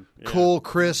awesome. Cool,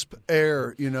 crisp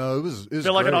air. It was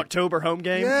feel like great. an October home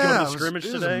game. Yeah, going to the scrimmage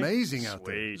it was today. Amazing out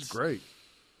there. It was great.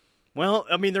 Well,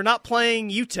 I mean, they're not playing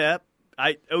UTEP.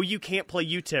 OU can't play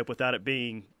UTEP without it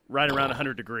being right around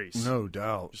 100 degrees. No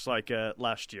doubt. Just like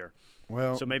last year.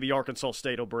 Well, so maybe Arkansas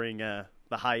State will bring the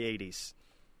high 80s.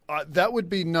 That would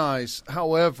be nice.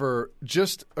 However,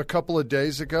 just a couple of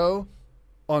days ago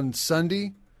on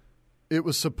Sunday, it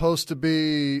was supposed to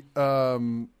be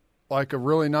like a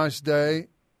really nice day,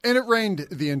 and it rained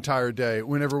the entire day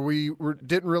whenever we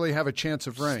didn't really have a chance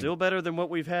of rain. Still better than what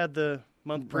we've had the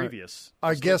month previous.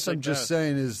 I guess I'm just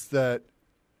saying is that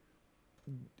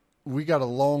we got a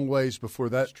long ways before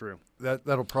that. That's true.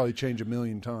 That'll probably change a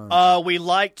million times. We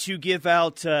like to give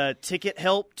out ticket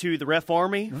help to the Ref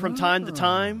Army from time to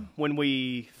time when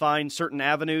we find certain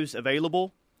avenues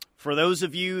available. For those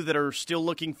of you that are still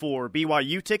looking for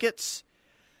BYU tickets,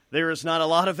 there is not a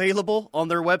lot available on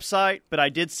their website, but I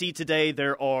did see today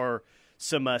there are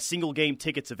some single-game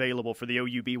tickets available for the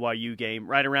OU-BYU game,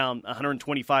 right around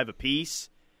 $125 apiece.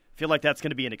 I feel like that's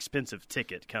going to be an expensive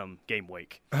ticket come game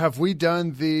week. Have we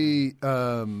done the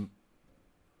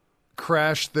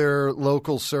crash their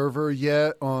local server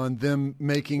yet on them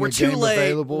making a game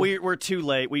available? We're too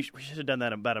late. We should have done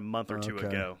that about a month or two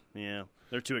ago. Yeah,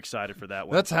 they're too excited for that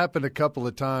one. That's happened a couple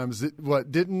of times.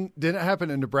 Didn't it happen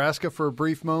in Nebraska for a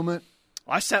brief moment?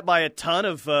 I sat by a ton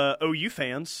of OU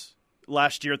fans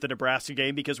last year at the Nebraska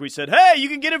game because we said, hey, you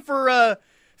can get it for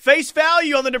face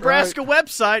value on the Nebraska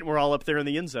website. We're all up there in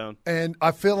the end zone. And I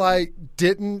feel like,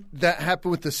 didn't that happen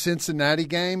with the Cincinnati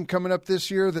game coming up this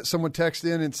year that someone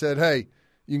texted in and said, hey,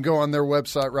 you can go on their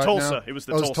website right now? Tulsa. It was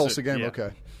the Tulsa game? Yeah.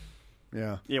 Okay.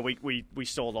 Yeah. Yeah, we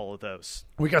sold all of those.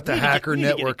 We got the hacker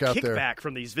network out there. Kickback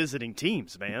from these visiting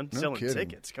teams, man. No selling kidding.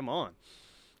 Tickets. Come on.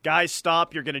 Guys,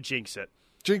 stop. You're going to jinx it.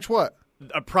 Jinx what?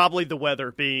 Probably the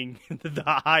weather being the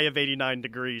high of 89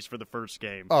 degrees for the first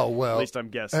game. Oh, well. At least I'm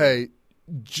guessing. Hey,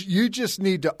 you just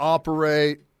need to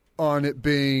operate on it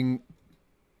being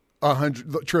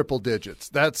 100 triple digits.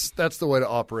 That's the way to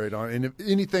operate on it. And if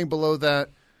anything below that,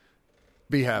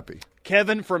 be happy.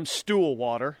 Kevin from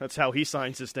Stoolwater, that's how he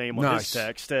signs his name on Nice. his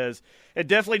text, says, it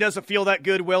definitely doesn't feel that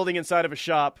good welding inside of a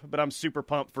shop, but I'm super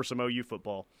pumped for some OU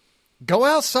football. Go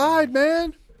outside,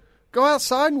 man. Go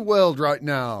outside and weld right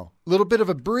now. A little bit of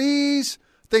a breeze.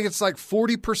 I think it's like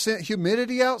 40%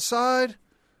 humidity outside.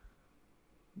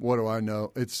 What do I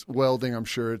know? It's welding. I'm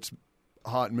sure it's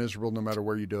hot and miserable no matter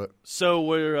where you do it. So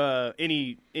were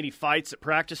any fights at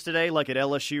practice today, like at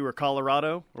LSU or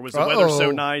Colorado? Or was the weather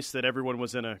so nice that everyone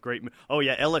was in a great mood? Oh,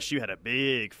 yeah, LSU had a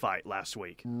big fight last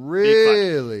week.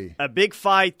 Really? A big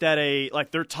fight that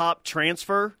their top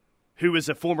transfer, who is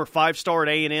a former 5-star at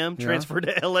A&M, transferred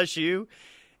to LSU.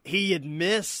 He had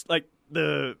missed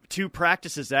the 2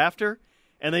 practices after,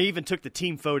 and they even took the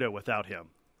team photo without him.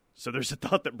 So there's a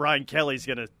thought that Brian Kelly's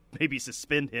going to maybe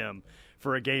suspend him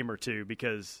for a game or two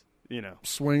because,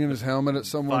 swinging his helmet at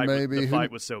someone maybe. The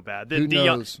fight was so bad. Who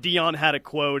knows? Dion had a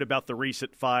quote about the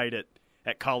recent fight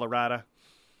at Colorado.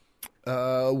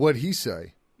 What'd he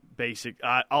say?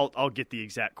 I'll get the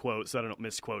exact quote so I don't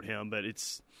misquote him, but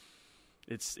it's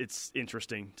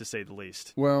interesting to say the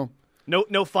least. Well,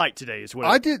 no fight today is what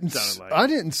it sounded like. I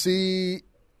didn't see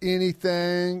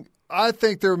anything. I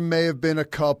think there may have been a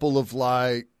couple of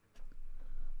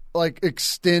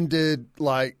extended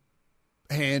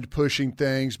hand pushing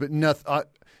things, but nothing.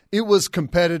 It was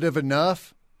competitive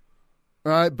enough,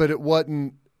 right? But it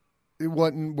wasn't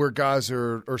where guys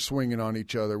are swinging on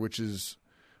each other,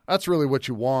 that's really what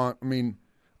you want. I mean,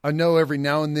 I know every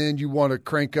now and then you want to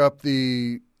crank up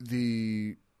the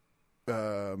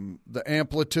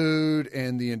amplitude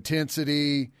and the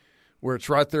intensity where it's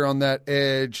right there on that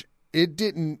edge. It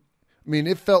didn't. I mean,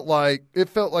 it felt like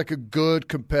a good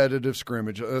competitive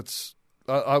scrimmage.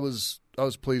 I was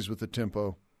pleased with the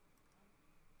tempo.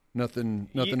 Nothing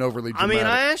overly dramatic. I mean,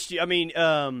 I asked you. I mean,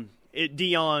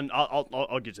 Dion.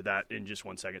 I'll get to that in just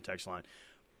 1 second. Text line,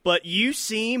 but you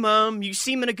seem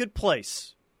in a good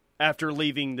place after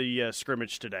leaving the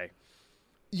scrimmage today.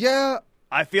 Yeah,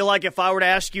 I feel like if I were to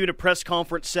ask you in a press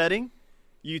conference setting,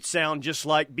 you'd sound just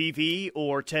like BV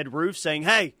or Ted Roof saying,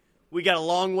 "Hey, we got a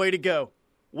long way to go.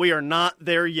 We are not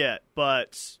there yet,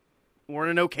 but we're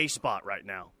in an okay spot right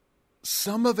now."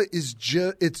 Some of it is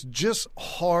it's just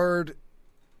hard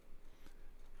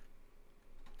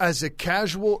as a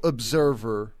casual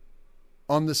observer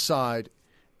on the side.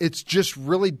 It's just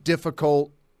really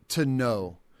difficult to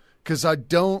know because I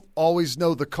don't always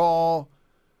know the call.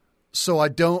 So I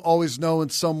don't always know when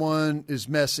someone is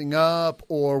messing up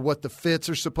or what the fits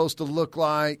are supposed to look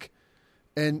like.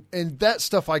 And that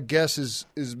stuff, I guess,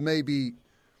 is maybe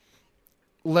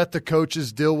let the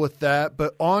coaches deal with that.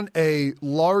 But on a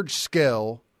large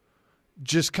scale,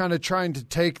 just kind of trying to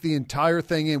take the entire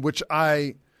thing in, which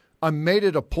I made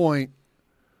it a point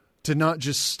to not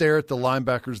just stare at the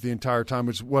linebackers the entire time,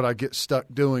 which is what I get stuck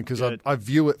doing because I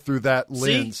view it through that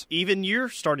lens. See, even you're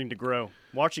starting to grow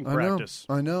watching practice.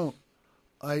 I know.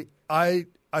 I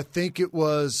think it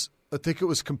was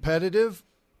competitive.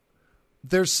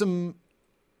 There's some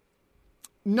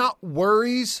not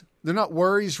worries. They're not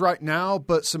worries right now,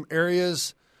 but some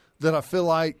areas that I feel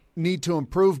like need to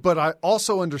improve. But I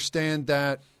also understand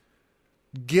that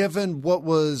given what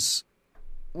was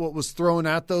thrown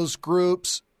at those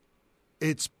groups,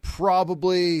 it's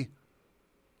probably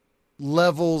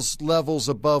levels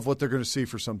above what they're going to see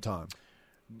for some time.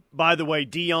 By the way,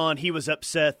 Dion, he was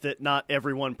upset that not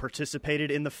everyone participated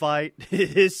in the fight.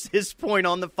 His point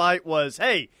on the fight was,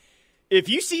 hey, if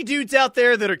you see dudes out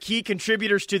there that are key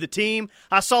contributors to the team,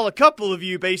 I saw a couple of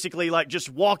you basically like just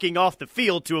walking off the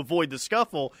field to avoid the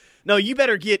scuffle. No, you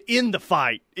better get in the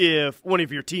fight if one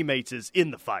of your teammates is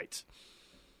in the fight.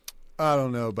 I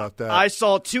don't know about that. I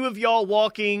saw two of y'all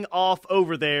walking off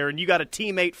over there, and you got a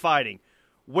teammate fighting.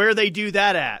 Where they do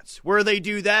that at,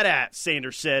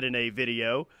 Sanders said in a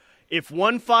video. If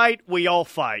one fight, we all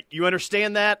fight. You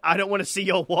understand that? I don't want to see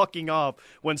y'all walking off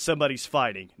when somebody's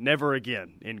fighting. Never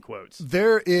again, in quotes.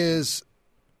 There is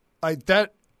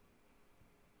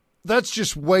that's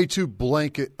just way too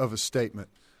blanket of a statement.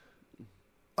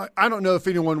 I don't know if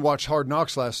anyone watched Hard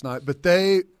Knocks last night, but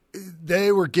they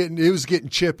were getting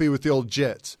chippy with the old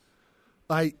Jets.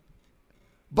 By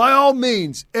all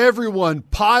means, everyone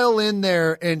pile in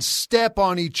there and step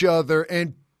on each other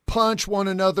and punch one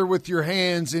another with your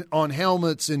hands on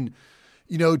helmets and,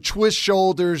 twist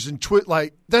shoulders and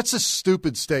that's a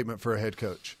stupid statement for a head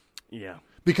coach. Yeah.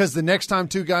 Because the next time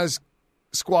two guys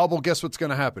squabble, guess what's going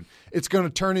to happen? It's going to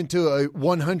turn into a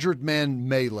 100-man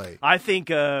melee. I think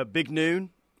Big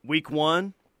Noon, week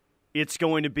 1, it's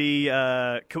going to be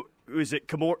is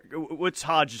it what's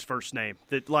Hodge's first name?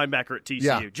 The linebacker at TCU.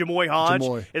 Yeah. Jamoy Hodge.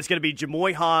 Jamoy. It's going to be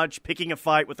Jamoy Hodge picking a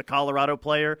fight with a Colorado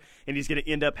player, and he's going to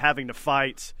end up having to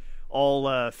fight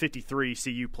all 53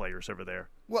 CU players over there.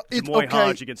 Well, Jamoy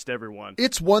Hodge against everyone.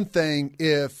 It's one thing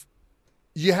if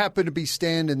you happen to be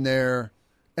standing there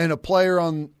and a player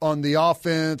on the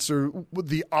offense or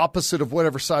the opposite of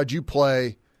whatever side you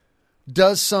play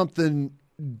does something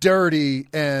dirty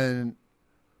and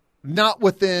not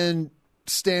within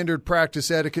standard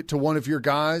practice etiquette to one of your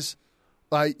guys,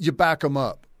 you back them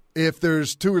up. If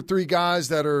there's 2 or 3 guys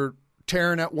that are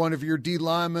tearing at one of your D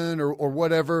linemen or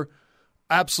whatever,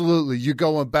 absolutely, you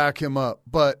go and back him up.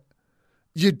 But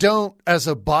you don't, as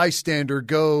a bystander,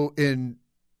 go and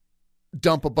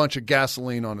dump a bunch of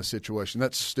gasoline on a situation.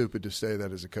 That's stupid to say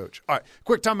that as a coach. All right,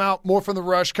 quick timeout. More from The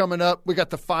Rush coming up. We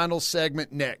got the final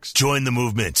segment next. Join the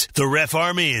movement. The Ref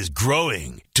Army is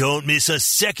growing. Don't miss a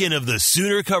second of the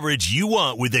Sooner coverage you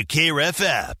want with the KREF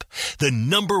app, the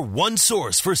 #1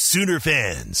 source for Sooner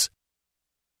fans.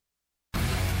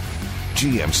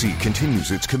 GMC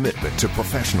continues its commitment to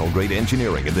professional-grade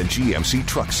engineering in the GMC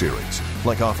Truck Series,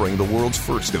 like offering the world's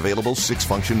first available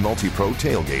 6-function multi-pro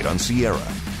tailgate on Sierra.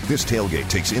 This tailgate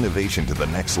takes innovation to the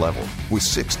next level with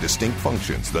 6 distinct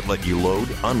functions that let you load,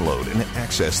 unload, and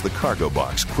access the cargo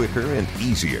box quicker and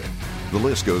easier. The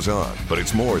list goes on, but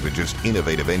it's more than just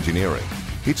innovative engineering.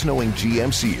 It's knowing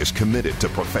GMC is committed to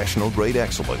professional-grade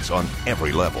excellence on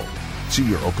every level. See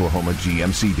your Oklahoma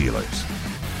GMC dealers.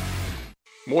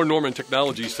 Moore Norman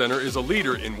Technology Center is a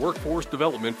leader in workforce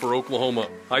development for Oklahoma.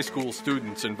 High school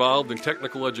students involved in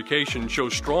technical education show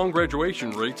strong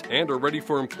graduation rates and are ready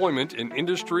for employment in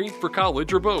industry, for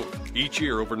college, or both. Each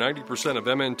year, over 90% of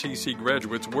MNTC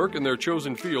graduates work in their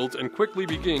chosen fields and quickly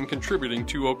begin contributing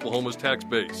to Oklahoma's tax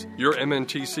base. Your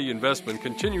MNTC investment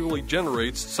continually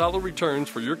generates solid returns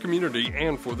for your community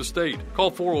and for the state.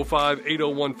 Call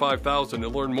 405-801-5000 to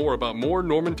learn more about Moore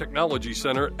Norman Technology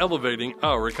Center, elevating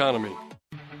our economy.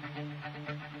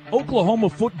 Oklahoma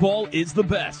football is the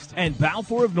best, and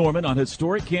Balfour of Norman on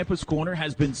historic Campus Corner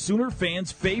has been Sooner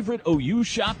fans' favorite OU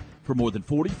shop for more than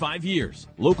 45 years.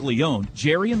 Locally owned,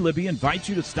 Jerry and Libby invite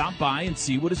you to stop by and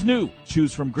see what is new.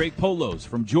 Choose from great polos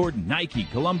from Jordan, Nike,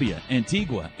 Columbia,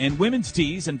 Antigua, and women's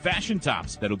tees and fashion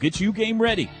tops that'll get you game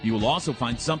ready. You will also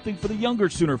find something for the younger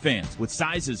Sooner fans with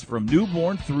sizes from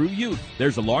newborn through youth.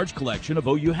 There's a large collection of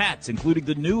OU hats, including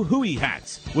the new Huey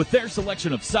hats. With their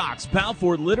selection of socks,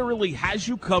 Balfour literally has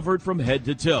you covered from head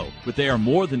to toe. But they are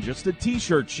more than just a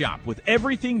t-shirt shop with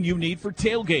everything you need for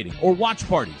tailgating or watch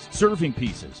parties, serving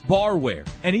pieces, barware,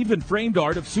 and even framed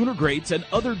art of Sooner greats and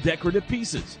other decorative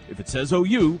pieces. If it says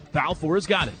OU, Balfour has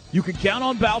got it. You can count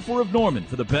on Balfour of Norman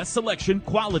for the best selection,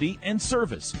 quality, and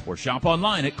service. Or shop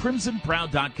online at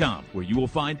crimsonproud.com, where you will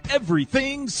find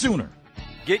everything Sooner.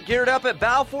 Get geared up at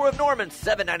Balfour of Norman,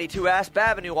 792 Asp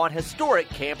Avenue on historic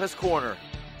Campus Corner.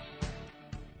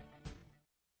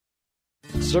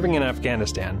 Serving in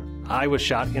Afghanistan, I was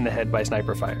shot in the head by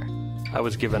sniper fire. I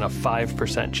was given a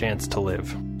 5% chance to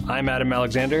live. I'm Adam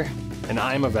Alexander, and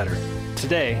I'm a veteran.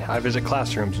 Today, I visit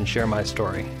classrooms and share my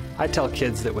story. I tell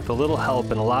kids that with a little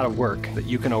help and a lot of work, that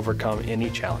you can overcome any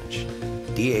challenge.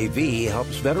 DAV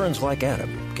helps veterans like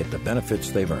Adam get the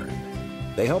benefits they've earned.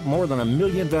 They help more than 1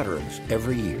 million veterans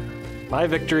every year. My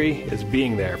victory is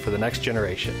being there for the next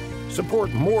generation.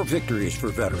 Support more victories for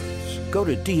veterans. Go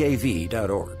to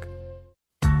DAV.org.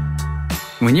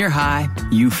 When you're high,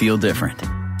 you feel different.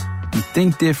 You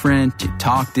think different, you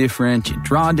talk different, you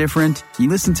draw different, you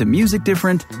listen to music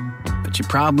different, but you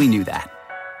probably knew that.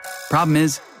 Problem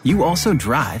is, you also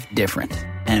drive different,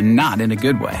 and not in a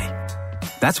good way.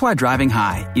 That's why driving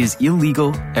high is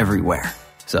illegal everywhere.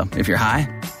 So if you're high,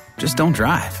 just don't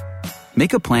drive.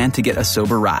 Make a plan to get a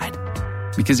sober ride.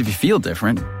 Because if you feel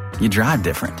different, you drive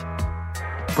different.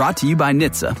 Brought to you by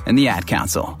NHTSA and the Ad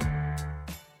Council.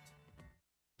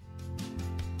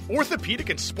 Orthopedic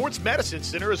and Sports Medicine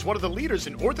Center is one of the leaders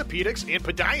in orthopedics and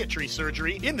podiatry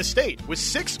surgery in the state. With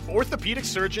 6 orthopedic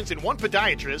surgeons and 1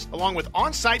 podiatrist, along with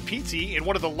on-site PT and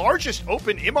one of the largest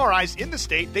open MRIs in the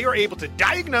state, they are able to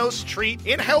diagnose, treat,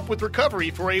 and help with recovery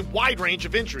for a wide range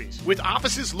of injuries. With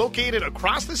offices located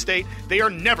across the state, they are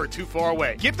never too far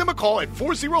away. Give them a call at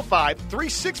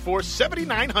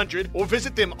 405-364-7900 or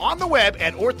visit them on the web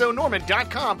at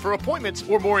orthonorman.com for appointments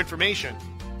or more information.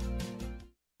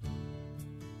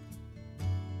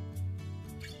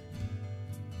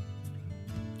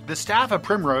 The staff of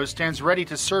Primrose stands ready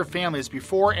to serve families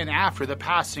before and after the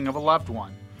passing of a loved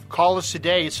one. Call us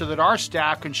today so that our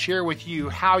staff can share with you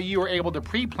how you are able to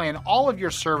pre-plan all of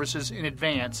your services in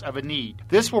advance of a need.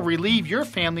 This will relieve your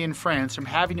family and friends from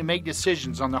having to make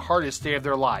decisions on the hardest day of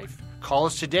their life. Call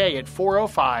us today at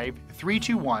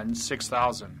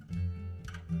 405-321-6000.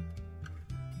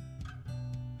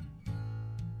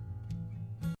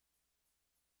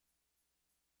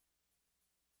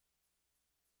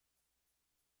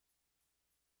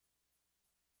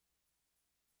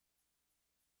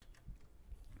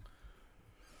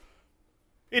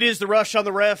 It is the Rush on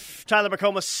the Ref. Tyler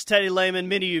McComas, Teddy Lehman.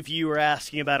 Many of you are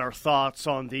asking about our thoughts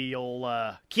on the old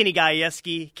Kenny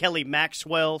Gajewski, Kelly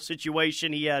Maxwell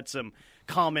situation. He had some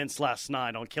comments last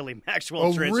night on Kelly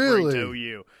Maxwell transferring to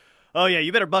OU. Oh, yeah,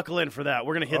 you better buckle in for that.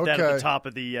 We're going to hit that at the top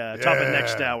of the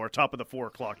next hour, top of the 4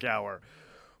 o'clock hour.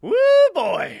 Woo,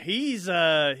 boy. He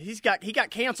got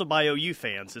canceled by OU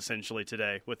fans, essentially,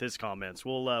 today with his comments.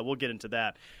 We'll get into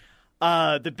that.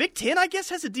 The Big Ten, I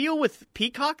guess, has a deal with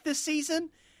Peacock this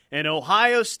season. And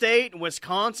Ohio State and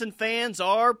Wisconsin fans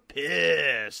are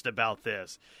pissed about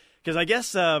this. Because I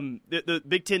guess the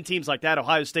Big Ten teams like that,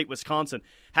 Ohio State, Wisconsin,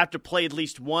 have to play at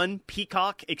least one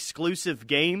Peacock-exclusive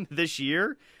game this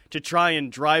year to try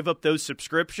and drive up those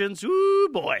subscriptions. Ooh,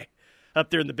 boy.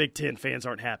 Up there in the Big Ten, fans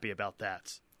aren't happy about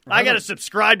that. I got to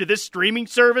subscribe to this streaming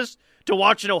service to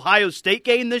watch an Ohio State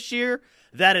game this year?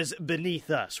 That is beneath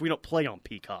us. We don't play on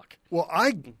Peacock. Well,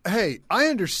 I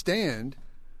understand.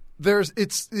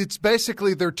 It's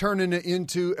basically they're turning it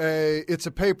into a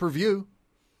pay-per-view,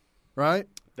 right?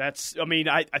 I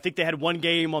think they had one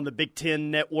game on the Big Ten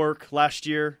network last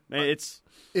year.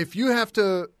 If you have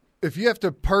to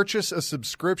purchase a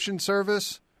subscription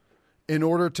service in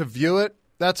order to view it,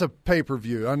 that's a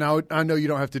pay-per-view. I know you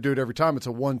don't have to do it every time. It's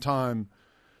a one-time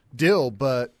deal,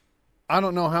 but I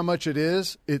don't know how much it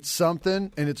is. It's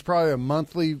something, and it's probably a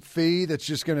monthly fee that's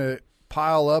just going to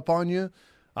pile up on you.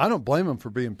 I don't blame them for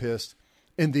being pissed.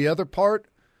 And the other part,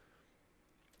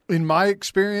 in my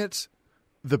experience,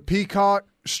 the Peacock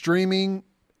streaming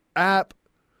app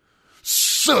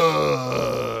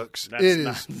sucks. It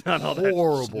is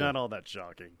horrible. Not all that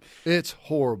shocking. It's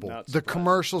horrible. The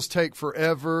commercials take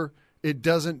forever. It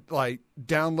doesn't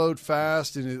download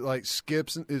fast, and it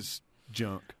skips. It's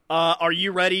junk. Are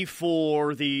you ready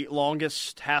for the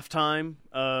longest halftime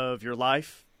of your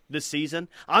life this season?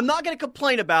 I'm not going to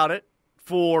complain about it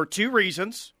for 2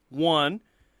 reasons. 1,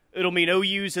 it'll mean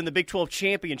OU's in the Big 12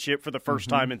 championship for the first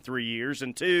time in 3 years.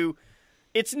 And 2,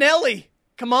 it's Nelly.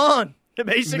 Come on.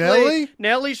 Basically,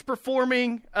 Nelly's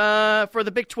performing for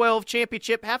the Big 12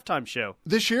 championship halftime show.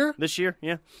 This year? This year,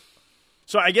 yeah.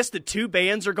 So I guess the 2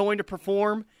 bands are going to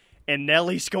perform, and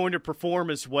Nelly's going to perform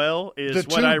as well,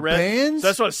 what I read. Bands? So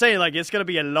that's what I'm saying. It's going to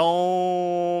be a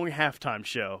long halftime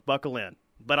show. Buckle in.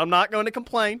 but I'm not going to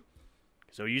complain.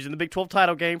 So using the Big 12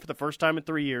 title game for the first time in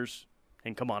 3 years,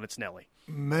 and come on, it's Nelly.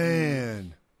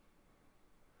 Man,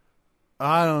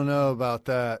 I don't know about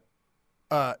that.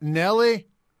 Nelly,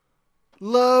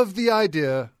 love the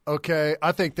idea. Okay,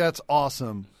 I think that's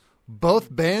awesome.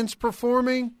 Both bands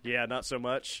performing? Yeah, not so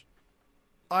much.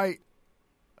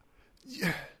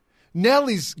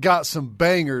 Nelly's got some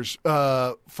bangers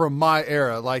from my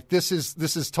era. Like this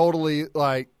is totally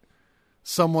like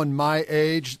someone my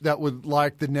age that would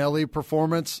like the Nelly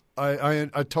performance.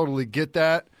 I totally get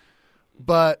that,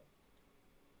 but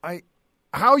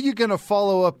how are you going to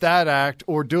follow up that act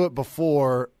or do it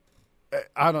before?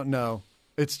 I don't know.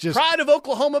 It's just Pride of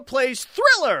Oklahoma plays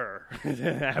Thriller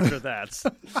after that.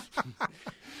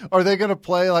 Are they going to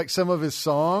play like some of his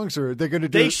songs, or are they going to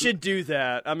do? They should do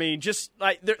that. I mean, just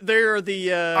like they're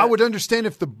the. I would understand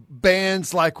if the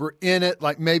bands like were in it,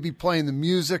 like maybe playing the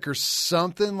music or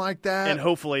something like that. And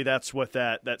hopefully that's what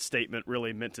that statement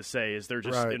really meant to say, is they're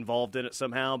just involved in it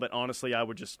somehow. But honestly, I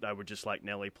would just like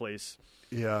Nelly, please.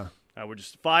 Yeah. I would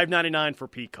just $5.99 for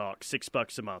Peacock,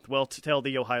 $6 a month. Well, to tell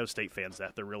the Ohio State fans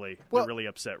that they're really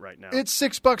upset right now. It's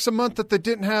 $6 a month that they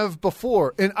didn't have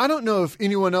before, and I don't know if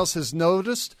anyone else has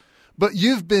noticed, but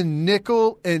you've been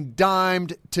nickel and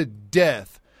dimed to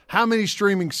death. How many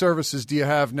streaming services do you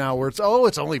have now where it's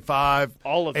only $5,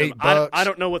 all of them? $8? I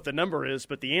don't know what the number is,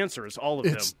 but the answer is all of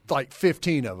them. It's like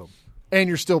 15 of them, and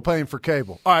you're still paying for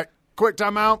cable. All right, quick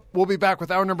timeout. We'll be back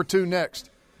with hour number 2 next.